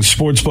DraftKings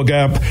Sportsbook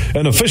app,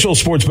 an official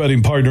sports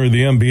betting partner of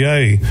the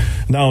NBA.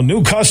 Now,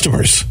 new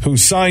customers who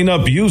sign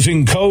up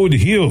using code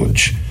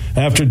HUGE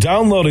after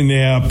downloading the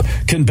app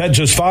can bet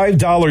just $5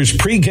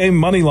 pregame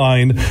money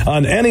line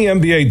on any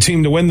NBA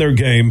team to win their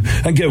game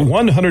and get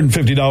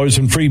 $150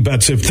 in free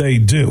bets if they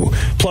do.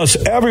 Plus,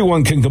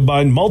 everyone can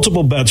combine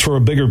multiple bets for a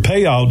bigger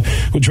payout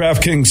with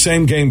DraftKings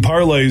same-game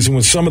parlays. And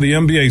with some of the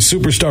NBA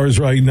superstars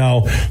right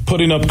now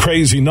putting up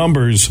crazy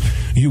numbers,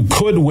 you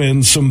could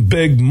win some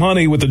big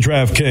money with the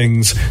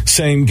DraftKings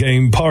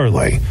same-game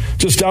parlay.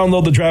 Just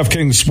download the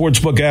DraftKings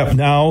Sportsbook app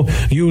now.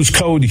 Use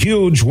code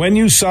HUGE when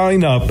you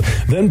sign up.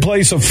 Then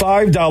place a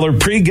 $5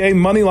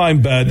 pregame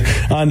moneyline bet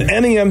on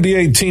any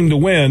NBA team to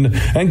win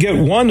and get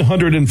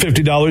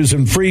 $150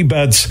 in free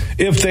bets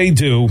if they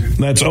do.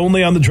 That's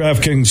only on the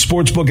DraftKings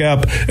Sportsbook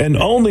app and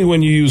only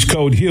when you use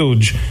code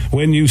HUGE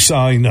when you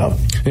sign up.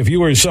 If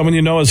you or someone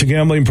you know has a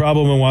gambling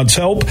problem and wants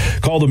help,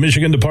 call the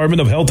Michigan Department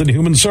of Health and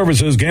Human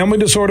Services Gambling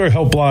Disorder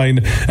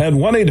Helpline at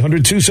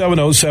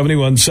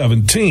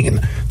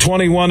 1-800-270-7117.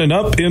 21 and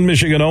up in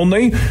Michigan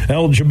only.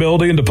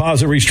 Eligibility and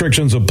deposit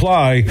restrictions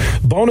apply.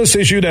 Bonus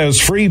issued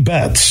as free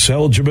bets.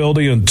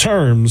 Eligibility and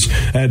terms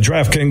at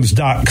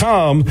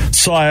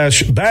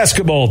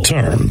DraftKings.com/basketball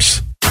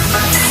terms.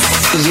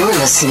 You're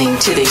listening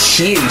to The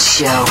Huge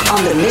Show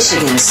on the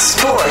Michigan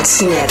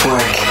Sports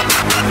Network.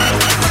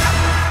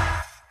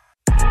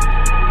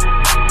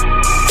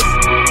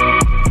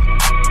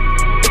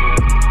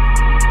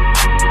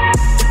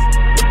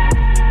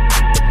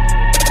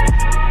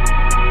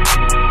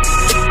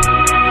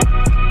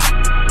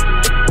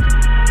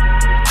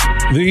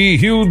 The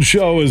Huge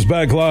Show is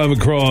back live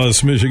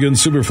across Michigan.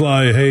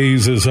 Superfly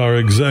Hayes is our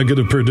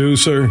executive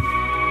producer.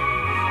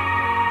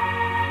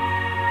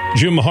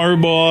 Jim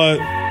Harbaugh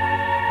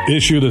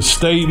issued a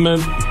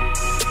statement.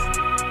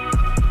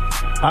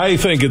 I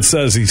think it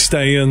says he's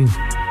staying.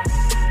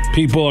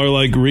 People are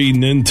like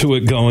reading into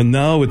it going,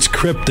 no, it's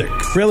cryptic.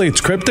 Really,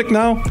 it's cryptic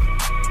now?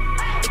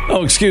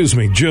 Oh, excuse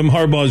me. Jim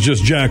Harbaugh's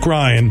just Jack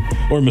Ryan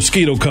or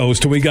Mosquito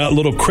Coast, and we got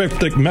little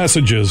cryptic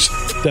messages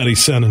that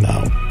he's sending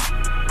out.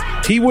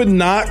 He would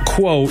not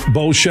quote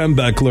Bo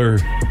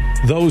Schembechler,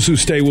 those who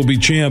stay will be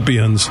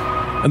champions,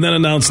 and then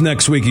announce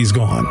next week he's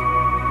gone.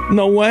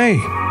 No way.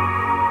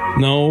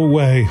 No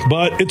way.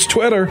 But it's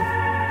Twitter,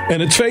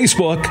 and it's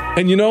Facebook,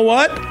 and you know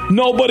what?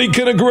 Nobody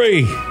can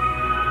agree.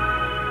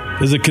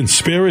 There's a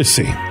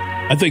conspiracy.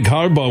 I think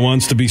Harbaugh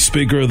wants to be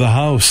Speaker of the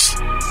House.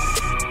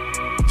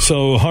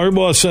 So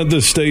Harbaugh sent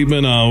this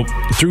statement out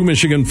through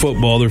Michigan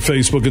Football, their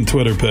Facebook and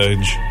Twitter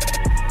page.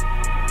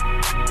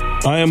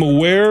 I am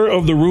aware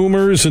of the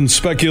rumors and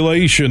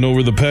speculation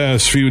over the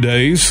past few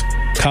days.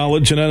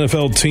 College and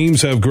NFL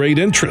teams have great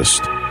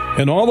interest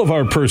in all of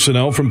our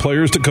personnel, from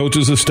players to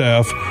coaches to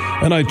staff,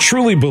 and I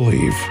truly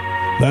believe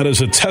that is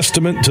a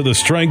testament to the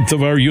strength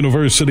of our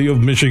University of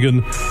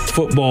Michigan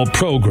football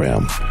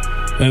program.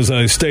 As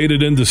I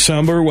stated in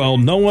December, while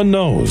no one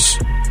knows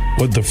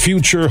what the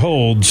future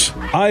holds,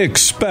 I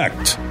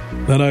expect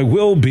that I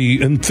will be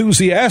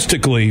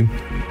enthusiastically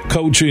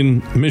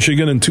coaching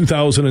Michigan in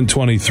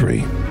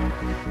 2023.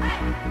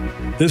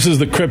 This is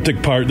the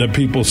cryptic part that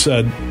people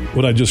said,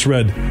 what I just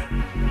read.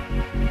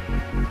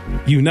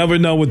 You never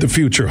know what the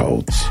future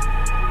holds.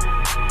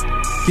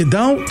 You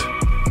don't?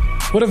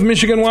 What if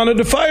Michigan wanted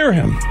to fire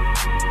him?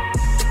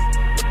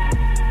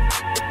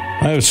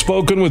 I have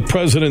spoken with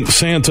President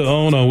Santa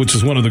Ona, which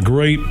is one of the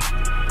great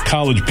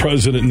college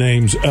president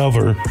names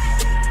ever,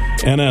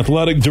 and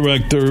Athletic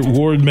Director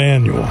Ward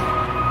Manuel,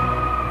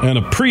 and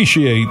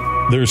appreciate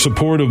their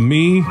support of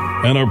me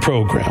and our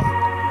program.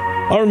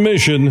 Our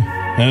mission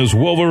as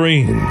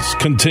Wolverines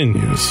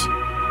continues.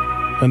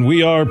 And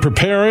we are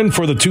preparing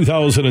for the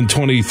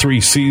 2023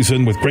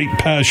 season with great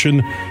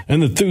passion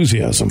and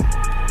enthusiasm.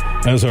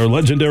 As our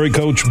legendary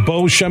coach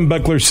Bo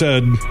Schembechler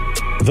said,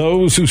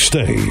 those who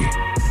stay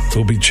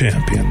will be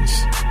champions.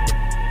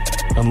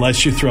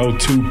 Unless you throw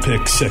 2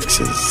 pick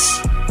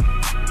sixes.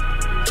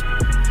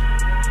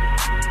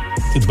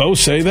 Did Bo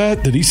say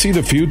that? Did he see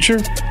the future?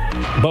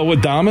 Bo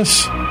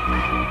Adamas?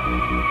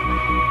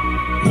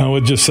 No,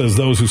 it just says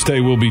those who stay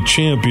will be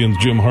champions,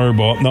 Jim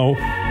Harbaugh. No,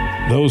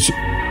 those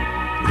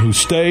who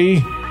stay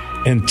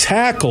and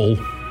tackle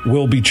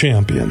will be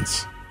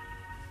champions.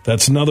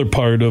 That's another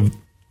part of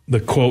the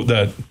quote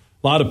that a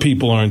lot of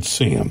people aren't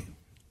seeing.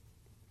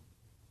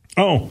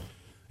 Oh,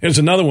 here's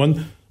another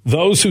one.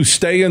 Those who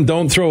stay and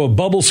don't throw a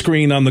bubble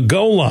screen on the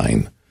goal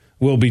line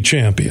will be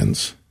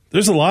champions.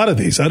 There's a lot of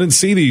these. I didn't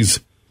see these.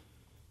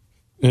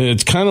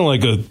 It's kind of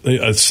like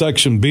a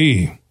section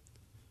B.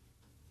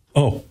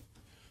 Oh,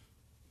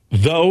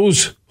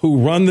 those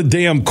who run the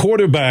damn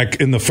quarterback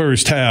in the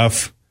first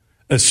half,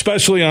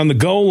 especially on the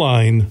goal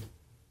line,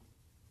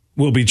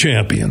 will be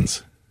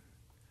champions.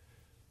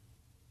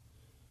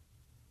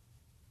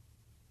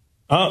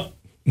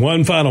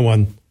 One final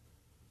one.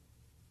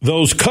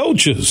 Those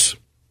coaches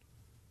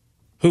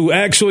who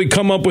actually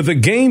come up with a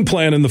game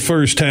plan in the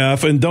first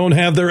half and don't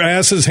have their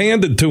asses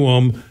handed to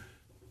them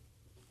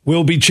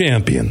will be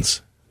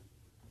champions.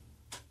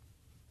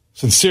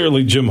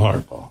 Sincerely, Jim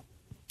Harbaugh.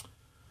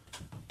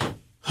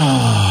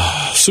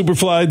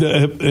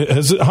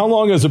 Superfly, how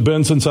long has it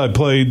been since I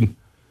played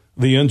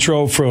the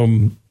intro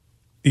from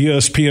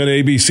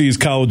ESPN ABC's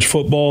college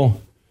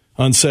football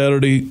on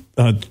Saturday?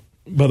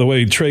 By the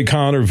way, Trey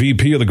Connor,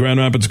 VP of the Grand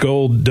Rapids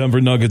Gold, Denver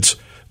Nuggets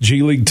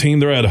G League team.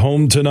 They're at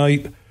home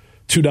tonight.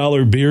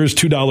 $2 beers,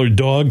 $2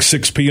 dogs,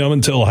 6 p.m.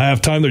 until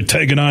halftime. They're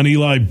taking on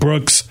Eli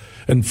Brooks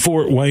and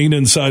Fort Wayne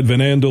inside Van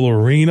Andel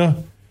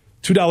Arena.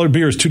 $2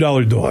 beers,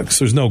 $2 dogs.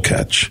 There's no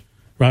catch,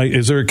 right?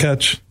 Is there a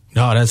catch?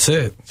 No, that's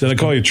it. Did I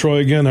call you Troy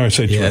again, or I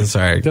say Troy? Yeah,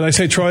 sorry. Did I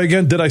say Troy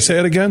again? Did I say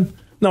it again?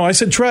 No, I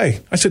said Trey.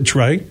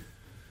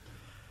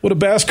 What a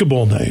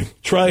basketball name.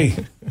 Trey.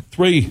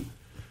 3.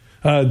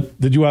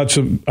 Did you watch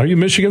some? Are you a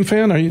Michigan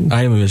fan? I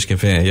am a Michigan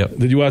fan, yep.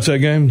 Did you watch that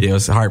game? Yeah, it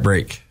was a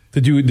heartbreak.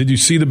 Did you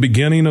see the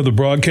beginning of the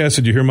broadcast?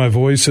 Did you hear my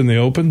voice in the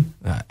open?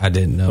 I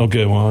didn't know.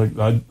 Okay, well,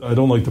 I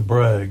don't like to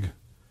brag,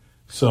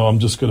 so I'm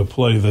just going to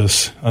play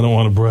this. I don't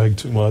want to brag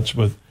too much,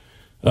 but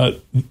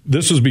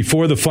this was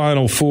before the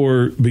Final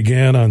Four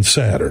began on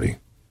Saturday.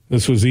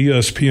 This was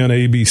ESPN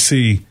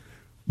ABC.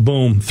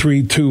 Boom,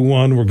 3, 2,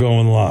 1, we're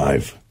going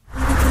live.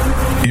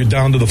 You're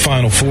down to the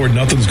Final Four.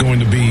 Nothing's going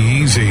to be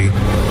easy. 2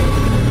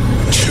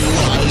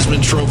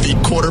 Heisman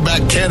Trophy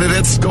quarterback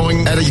candidates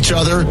going at each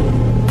other.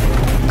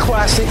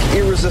 Classic,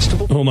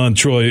 irresistible. Hold on,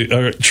 Troy.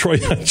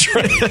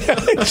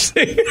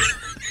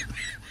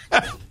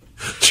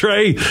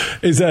 Trey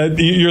is that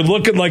you're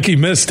looking like he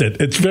missed it.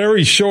 It's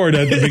very short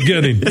at the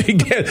beginning.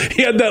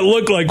 He had that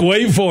look like,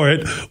 wait for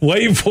it.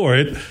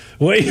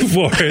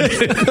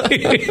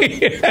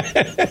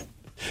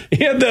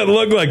 He had that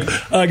look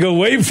like, I go,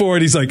 wait for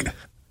it. He's like,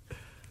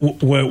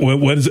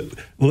 what is it?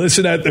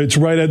 Listen, it's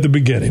right at the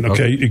beginning.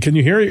 Okay. Can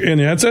you hear it in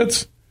the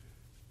headsets?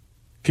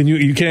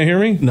 You can't hear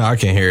me? No, I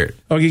can't hear it.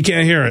 Oh, you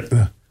can't hear it.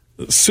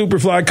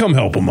 Superfly, come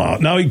help him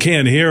out. Now he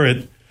can't hear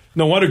it.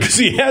 No wonder, because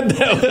he had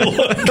that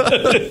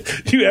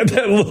look. You had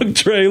that look,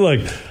 Trey. Like,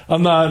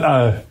 I'm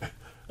not.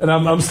 And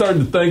I'm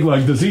starting to think,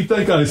 like, does he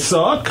think I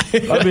suck?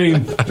 I mean,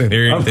 I didn't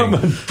hear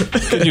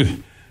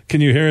anything.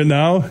 Can you hear it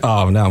now?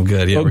 Oh, now I'm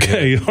good. Yeah,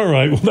 okay, all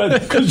right. Well,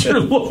 that's because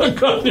your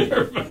look on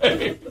your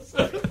face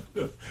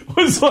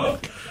was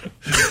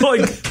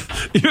like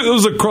it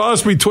was a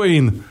cross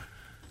between.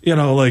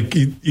 Like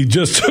you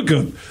just took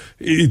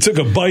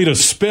a bite of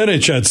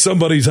spinach at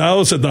somebody's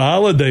house at the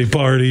holiday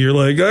party. You're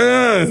like,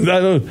 I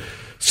don't.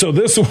 So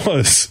this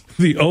was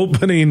the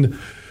opening,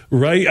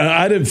 right?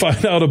 I didn't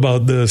find out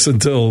about this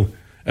until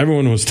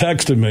everyone was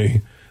texting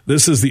me.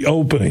 This is the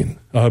opening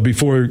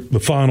before the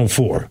Final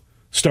Four,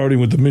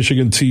 starting with the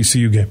Michigan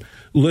TCU game.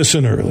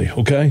 Listen early,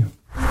 okay?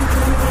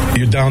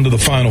 You're down to the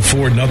Final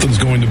Four. Nothing's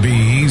going to be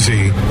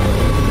easy.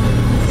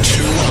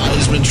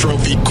 Heisman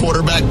Trophy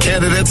quarterback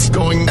candidates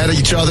going at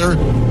each other.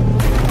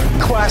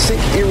 Classic,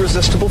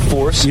 irresistible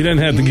force. You didn't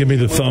have to give me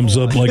the thumbs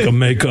up like a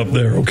makeup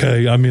there,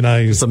 okay? I mean,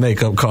 it's a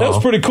makeup call. That was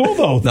pretty cool,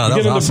 though. No,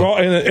 that was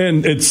awesome.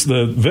 And it's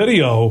the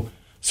video,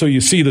 so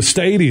you see the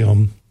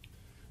stadium,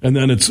 and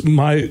then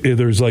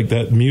there's like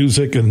that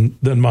music and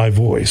then my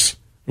voice.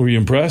 Were you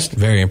impressed?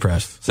 Very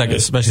impressed.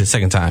 Especially the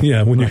second time.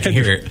 Yeah, when you can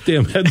hear it.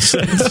 Damn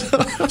headsets.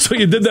 So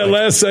you did that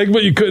last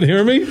segment, you couldn't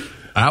hear me?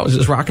 I was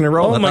just rocking and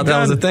rolling. I thought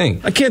that was a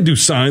thing. I can't do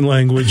sign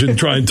language and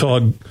try and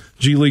talk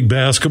G League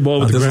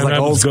basketball with the Grand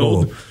Rapids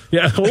Gold.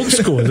 Yeah, old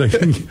school. Like,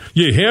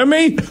 you hear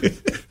me?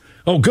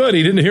 Oh, good.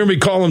 He didn't hear me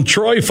call him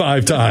Troy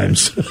 5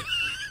 times.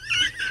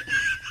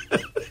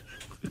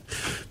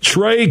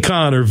 Trey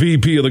Connor,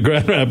 VP of the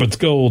Grand Rapids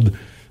Gold,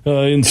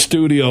 in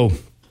studio.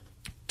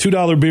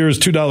 $2 beers,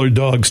 $2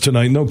 dogs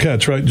tonight. No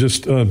catch, right?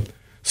 Just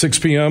 6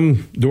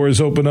 p.m., doors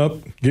open up.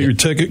 Get your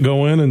ticket,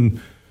 go in,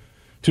 and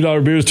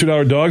 $2 beers,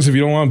 $2 dogs. If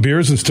you don't want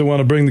beers and still want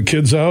to bring the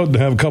kids out and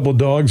have a couple of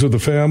dogs with the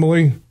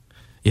family.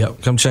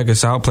 Yep, come check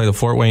us out. Play the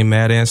Fort Wayne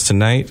Mad Ants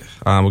tonight.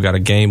 We got a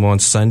game on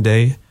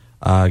Sunday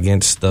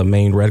against the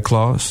Maine Red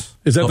Claws.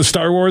 Is that the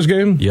Star Wars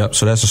game? Yep,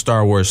 so that's the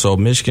Star Wars. So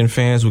Michigan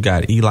fans, we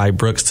got Eli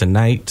Brooks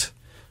tonight.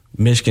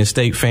 Michigan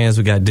State fans,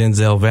 we got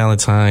Denzel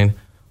Valentine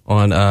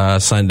on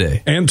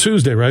Sunday. And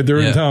Tuesday, right? They're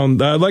in town.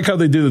 I like how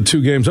they do the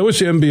 2 games. I wish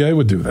the NBA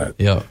would do that.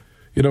 Yeah.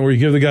 You know, where you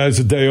give the guys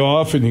a day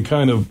off and you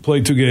kind of play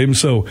 2 games.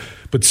 So,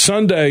 but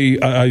Sunday,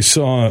 I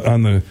saw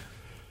on the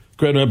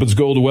Grand Rapids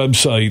Gold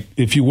website,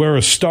 if you wear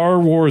a Star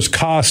Wars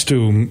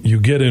costume, you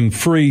get in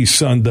free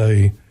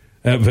Sunday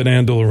at Van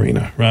Andel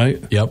Arena,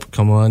 right? Yep,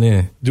 come on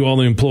in. Do all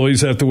the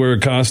employees have to wear a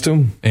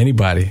costume?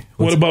 Anybody.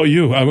 What about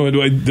you? I mean,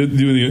 do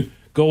the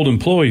Gold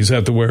employees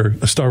have to wear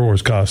a Star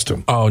Wars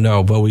costume? Oh,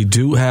 no, but we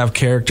do have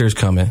characters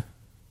coming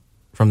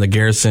from the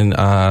Garrison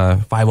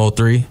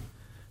 503.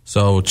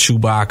 So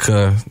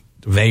Chewbacca,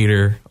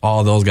 Vader,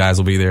 all those guys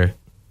will be there.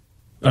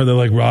 Are they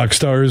like rock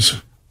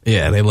stars?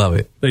 Yeah, they love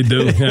it. They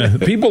do. Yeah.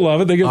 People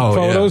love it. They get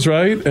photos,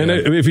 right? And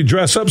if you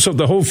dress up, so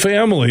the whole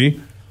family,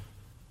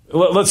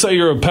 let's say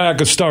you're a pack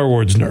of Star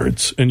Wars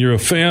nerds and you're a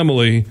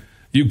family,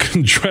 you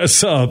can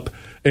dress up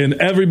and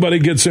everybody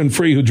gets in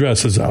free who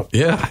dresses up.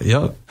 Yeah,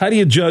 yep. How do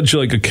you judge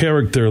like a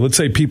character? Let's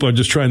say people are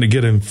just trying to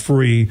get in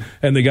free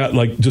and they got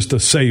like just a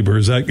saber.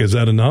 Is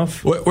that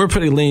enough? We're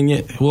pretty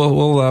lenient.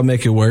 We'll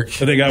make it work.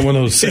 And they got one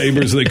of those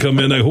sabers. They come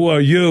in like, who are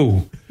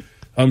you?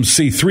 I'm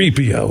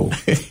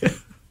C-3PO.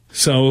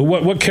 So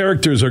what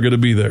characters are going to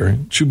be there?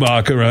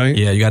 Chewbacca, right?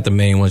 Yeah, you got the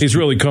main ones. He's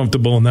really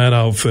comfortable in that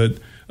outfit.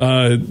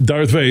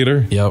 Darth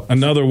Vader. Yep.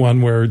 Another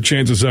one where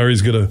chances are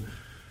he's going to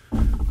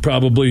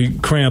probably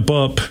cramp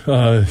up.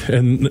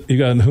 And you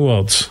got who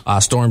else?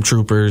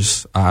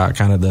 Stormtroopers,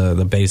 kind of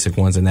the basic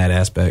ones in that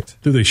aspect.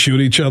 Do they shoot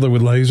each other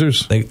with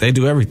lasers? They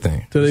do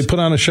everything. Do they put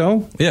on a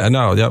show? Yeah,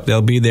 no, yep,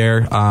 they'll be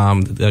there.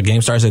 The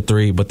game starts at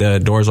 3, but the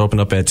doors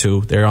open up at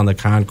 2. They're on the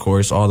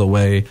concourse all the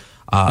way.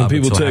 And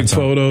people take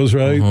photos,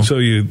 right? Mm-hmm. So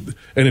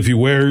if you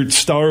wear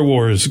Star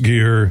Wars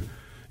gear,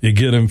 you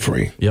get them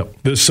free. Yep.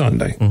 This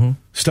Sunday. Mm-hmm.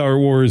 Star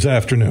Wars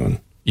afternoon.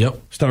 Yep.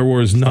 Star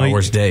Wars night. Star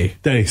Wars day.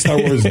 Star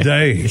Wars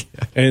day.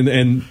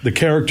 And the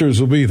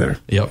characters will be there.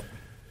 Yep.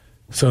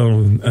 So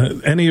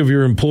any of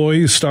your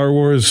employees, Star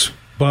Wars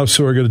buffs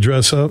who are going to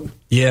dress up?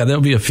 Yeah,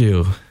 there'll be a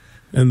few.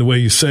 And the way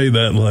you say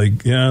that,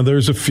 like, yeah,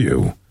 there's a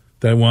few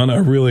that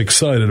are really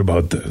excited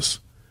about this.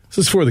 This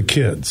is for the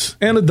kids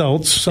and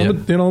adults.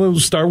 Some,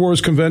 those Star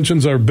Wars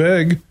conventions are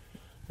big.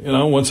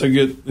 Once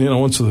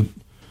the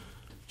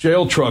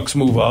jail trucks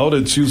move out,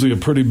 it's usually a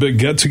pretty big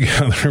get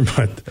together.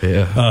 But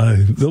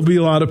there'll be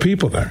a lot of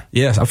people there.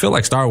 Yes, I feel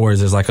like Star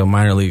Wars is like a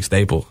minor league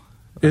staple.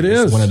 It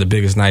is one of the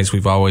biggest nights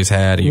we've always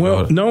had.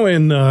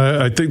 And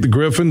I think the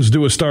Griffins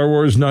do a Star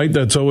Wars night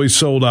that's always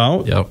sold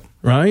out. Yep.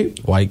 Right?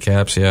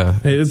 Whitecaps, yeah.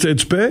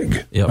 It's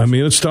big. Yep. I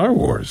mean, it's Star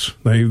Wars.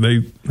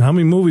 They how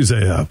many movies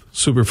they have?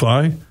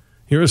 Superfly.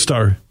 You're a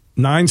star.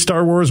 9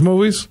 Star Wars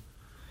movies?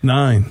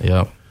 9.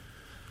 Yep.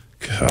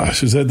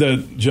 Gosh, is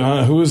that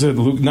John? Who is it?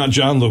 Not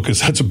John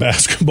Lucas. That's a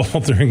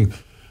basketball thing.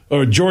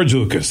 Or George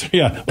Lucas.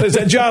 Yeah. Is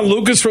that John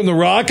Lucas from the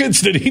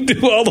Rockets? Did he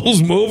do all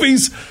those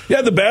movies?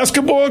 Yeah, the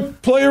basketball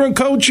player and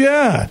coach?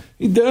 Yeah,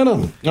 he did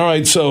them. All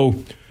right,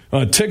 so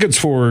tickets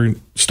for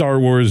Star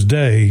Wars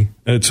Day,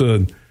 it's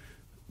a...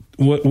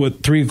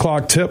 What 3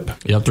 o'clock tip?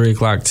 Yep, 3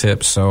 o'clock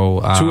tip.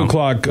 So 2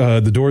 o'clock,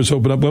 the doors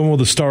open up. When will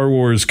the Star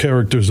Wars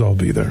characters all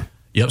be there?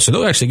 Yep. So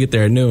they'll actually get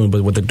there at noon,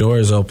 but with the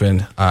doors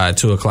open at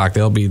 2 o'clock,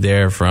 they'll be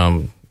there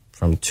from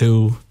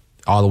 2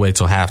 all the way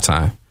till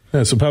halftime.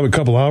 Yeah, so probably a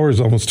couple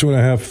hours, almost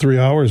 2.5, 3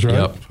 hours, right?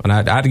 Yep. And I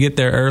had to get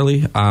there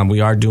early.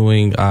 We are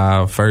doing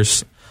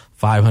first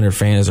 500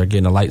 fans are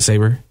getting a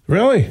lightsaber.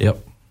 Really?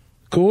 Yep.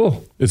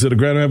 Cool. Is it a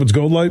Grand Rapids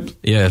Gold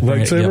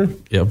lightsaber?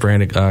 Yeah,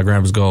 branded Grand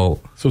Rapids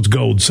Gold. So it's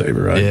Gold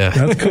Saber, right? Yeah.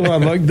 That's cool. I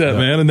like that,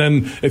 man. And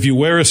then if you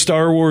wear a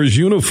Star Wars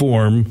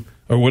uniform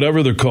or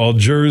whatever they're called,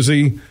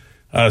 jersey,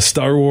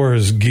 Star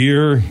Wars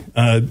gear,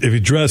 if you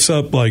dress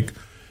up like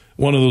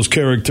one of those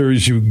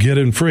characters, you get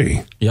in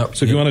free. Yep.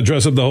 So if you want to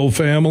dress up the whole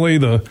family,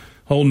 the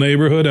whole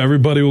neighborhood,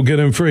 everybody will get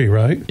in free,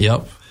 right?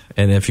 Yep.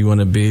 And if you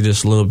want to be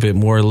just a little bit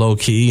more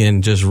low-key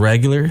and just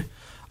regular,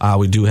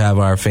 we do have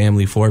our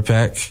family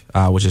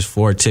 4-pack, which is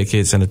 4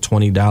 tickets and a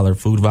 $20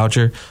 food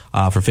voucher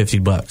for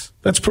 $50.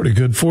 That's pretty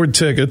good. 4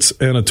 tickets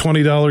and a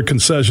 $20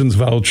 concessions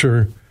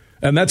voucher.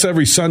 And that's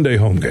every Sunday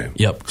home game.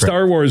 Yep. Correct.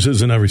 Star Wars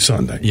isn't every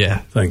Sunday. Yeah.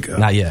 Thank God.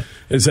 Not yet.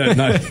 Is that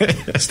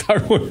not? Star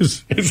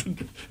Wars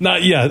isn't.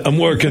 Not yet. I'm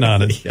working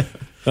on it.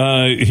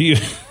 Yeah.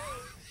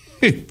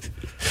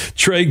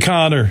 Trey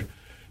Connor.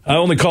 I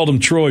only called him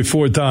Troy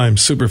 4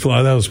 times.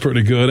 Superfly. That was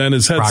pretty good. And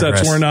his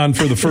headsets weren't on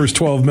for the first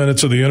 12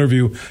 minutes of the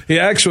interview. He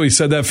actually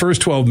said that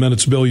first 12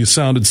 minutes, Bill, you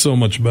sounded so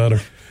much better.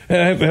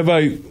 Have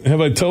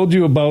I told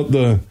you about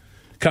the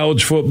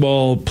college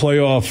football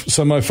playoff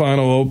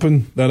semifinal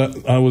open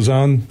that I was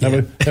on?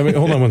 Yeah.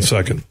 Hold on one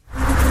second.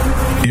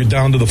 You're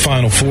down to the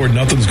Final Four.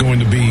 Nothing's going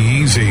to be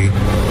easy. 2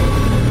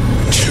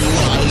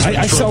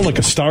 I sound like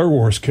a Star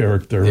Wars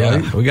character,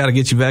 right? We got to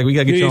get you back. We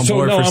got to get you on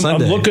board for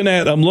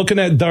Sunday. I'm looking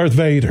at Darth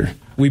Vader.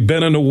 We've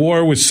been in a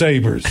war with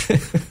sabers,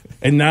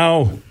 and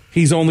now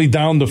he's only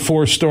down to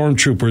 4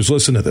 stormtroopers.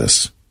 Listen to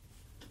this.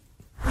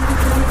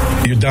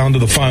 You're down to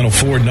the final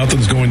 4.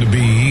 Nothing's going to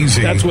be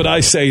easy. That's what I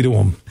say to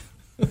him.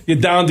 You're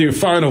down to your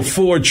final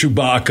 4,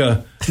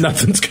 Chewbacca.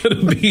 Nothing's going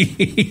to be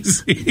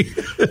easy.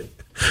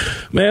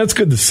 Man, it's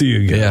good to see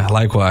you again. Yeah,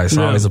 likewise.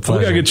 Always a pleasure.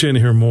 We got to get you in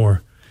here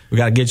more. We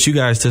got to get you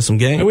guys to some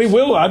games. And we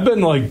will. I've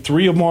been like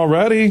 3 of them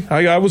already.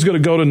 I was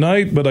going to go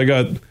tonight, but I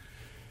got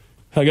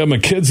my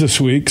kids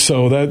this week,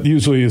 so that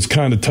usually is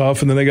kind of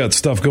tough. And then they got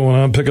stuff going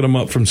on, picking them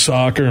up from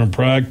soccer and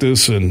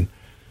practice. And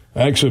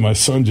actually, my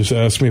son just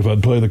asked me if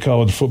I'd play the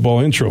college football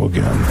intro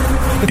again.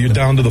 You're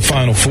down to the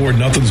final 4.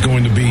 Nothing's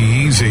going to be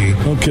easy.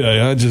 Okay,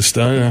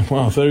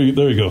 wow, there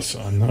you go,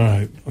 son. All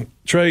right.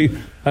 Trey,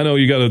 I know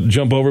you got to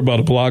jump over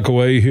about a block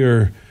away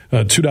here.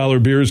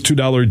 $2 beers,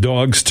 $2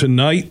 dogs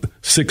tonight,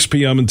 6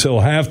 p.m. until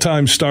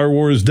halftime, Star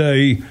Wars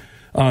Day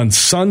on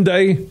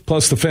Sunday,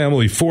 plus the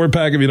family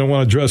 4-pack if you don't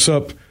want to dress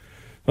up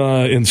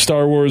in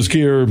Star Wars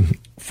gear.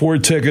 4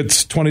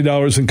 tickets,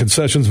 $20 in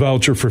concessions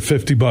voucher for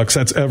 $50.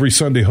 That's every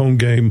Sunday home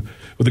game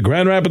with the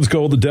Grand Rapids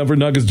Gold, the Denver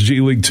Nuggets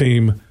G League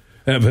team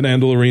at Van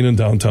Andel Arena in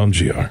downtown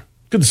GR.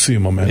 Good to see you,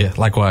 my man. Yeah,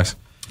 likewise.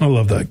 I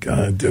love that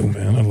guy. I do,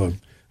 man.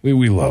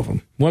 We love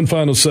him. One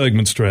final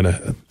segment straight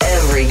ahead.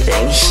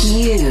 Everything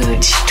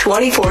huge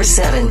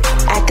 24/7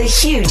 at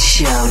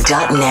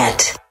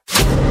thehugeshow.net.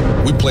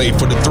 We played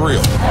for the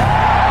thrill,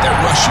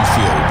 that rush you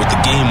feel with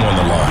the game on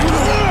the line.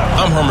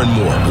 I'm Herman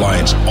Moore,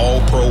 Lions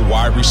All-Pro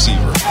wide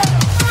receiver.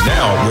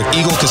 Now, with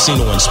Eagle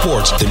Casino and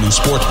Sports, the new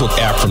sportsbook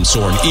app from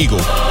Soaring Eagle,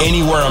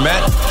 anywhere I'm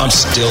at, I'm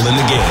still in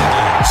the game.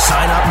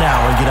 Sign up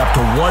now and get up to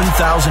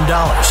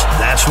 $1,000.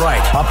 That's right,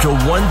 up to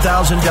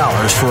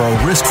 $1,000 for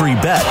a risk-free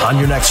bet on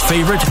your next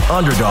favorite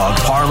underdog,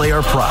 parlay,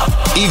 or prop.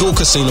 Eagle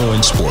Casino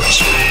and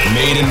Sports.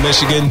 Made in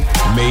Michigan,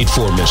 made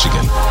for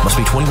Michigan. Must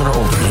be 21 or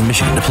older in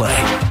Michigan to play.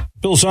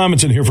 Bill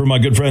Simonson here for my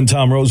good friend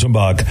Tom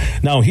Rosenbach.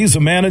 Now, he's a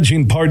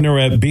managing partner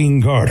at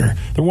Bean Carter.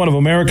 They're one of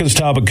America's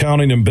top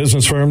accounting and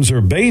business firms.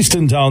 They're based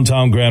in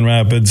downtown Grand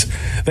Rapids.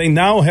 They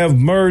now have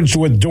merged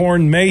with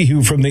Dorn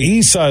Mayhew from the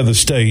east side of the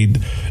state,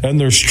 and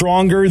they're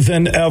stronger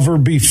than ever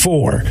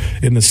before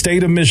in the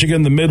state of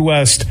Michigan, the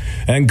Midwest,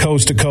 and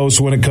coast to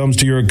coast when it comes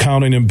to your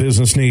accounting and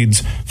business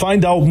needs.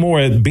 Find out more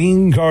at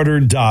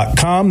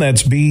beancarter.com.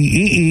 That's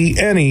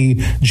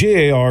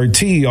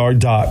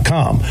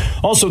BEENEGARTR.com.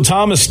 Also,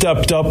 Tom has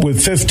stepped up with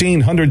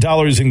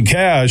 $1,500 in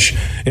cash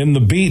in the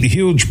Beat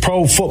Huge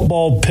Pro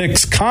Football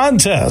Picks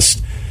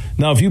contest.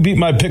 Now, if you beat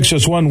my picks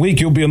just 1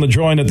 week, you'll be in the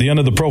drawing at the end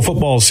of the pro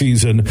football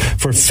season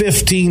for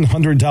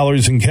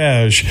 $1,500 in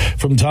cash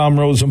from Tom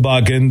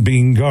Rosenbach and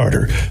Bean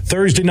Carter.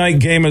 Thursday night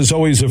game is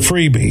always a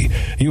freebie.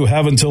 You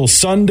have until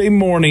Sunday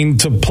morning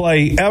to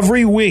play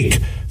every week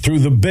through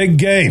the big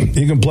game.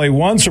 You can play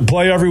once or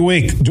play every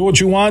week. Do what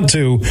you want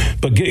to,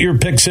 but get your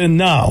picks in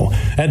now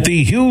at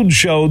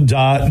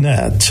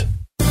thehugeshow.net.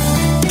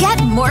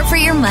 Get more for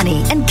your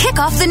money and kick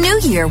off the new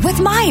year with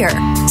Meijer.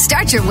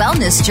 Start your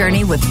wellness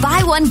journey with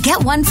buy one,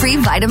 get one free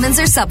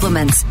vitamins or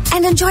supplements.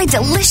 And enjoy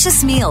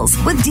delicious meals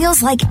with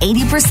deals like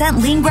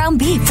 80% lean ground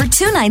beef for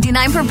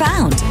 $2.99 per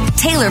pound.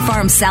 Taylor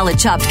Farm salad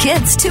chopped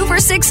kits, 2 for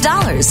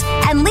 $6.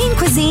 And lean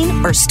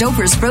cuisine or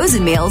Stouffer's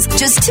frozen meals,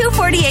 just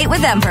 $2.48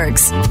 with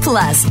M-Perks.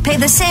 Plus, pay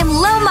the same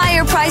low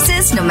Meijer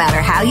prices no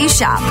matter how you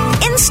shop.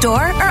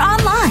 In-store or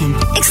online.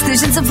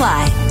 Exclusions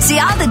apply. See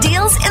all the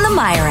deals in the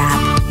Meijer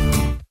app.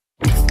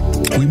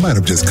 We might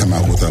have just come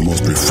out with our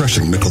most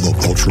refreshing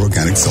Michelob Ultra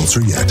Organic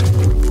Seltzer yet.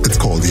 It's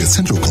called the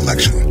Essential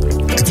Collection.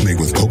 It's made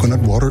with coconut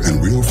water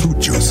and real fruit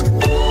juice,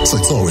 so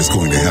it's always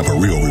going to have a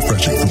real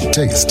refreshing fruit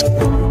taste.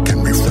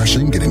 Can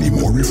refreshing get any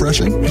more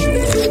refreshing?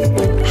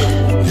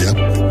 Yep,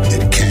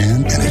 it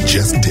can, and it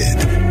just did.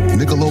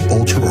 Michelob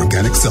Ultra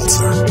Organic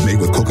Seltzer,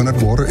 made with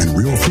coconut water and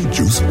real fruit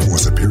juice for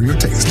superior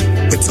taste.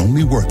 It's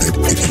only worth it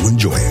if you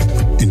enjoy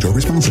it. Enjoy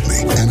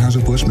responsibly.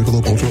 Anheuser-Busch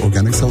Michelob Ultra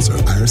Organic Seltzer,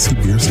 IRC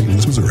Beer, St.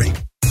 Louis, Missouri.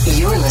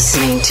 You're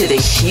listening to The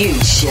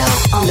Huge Show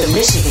on the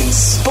Michigan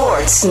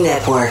Sports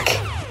Network.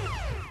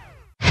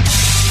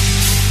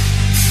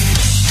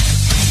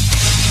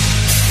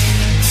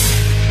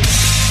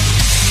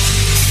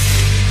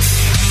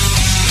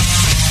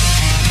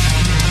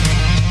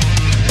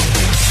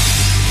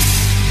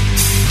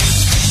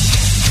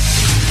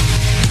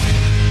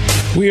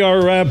 We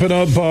are wrapping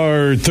up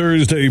our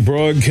Thursday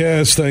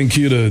broadcast. Thank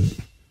you to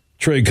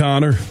Trey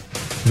Connor,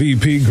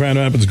 VP Grand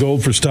Rapids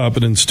Gold, for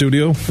stopping in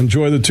studio.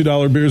 Enjoy the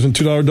 $2 beers and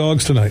 $2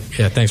 dogs tonight.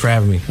 Yeah, thanks for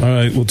having me. All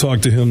right, we'll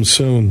talk to him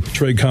soon.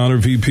 Trey Connor,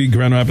 VP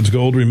Grand Rapids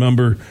Gold.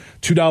 Remember,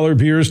 $2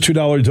 beers,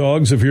 $2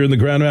 dogs if you're in the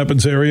Grand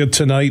Rapids area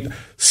tonight,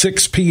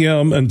 6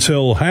 p.m.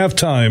 until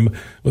halftime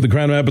with the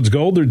Grand Rapids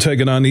Gold. They're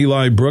taking on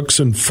Eli Brooks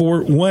in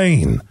Fort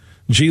Wayne.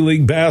 G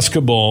League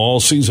basketball all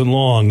season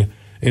long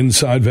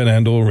inside Van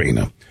Andel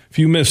Arena. If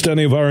you missed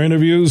any of our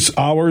interviews,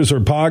 hours, or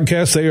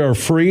podcasts, they are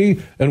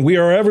free, and we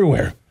are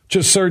everywhere.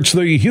 Just search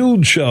The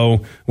Huge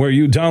Show where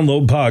you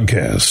download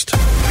podcast.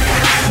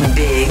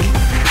 Big,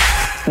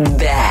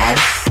 bad,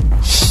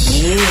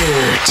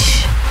 huge.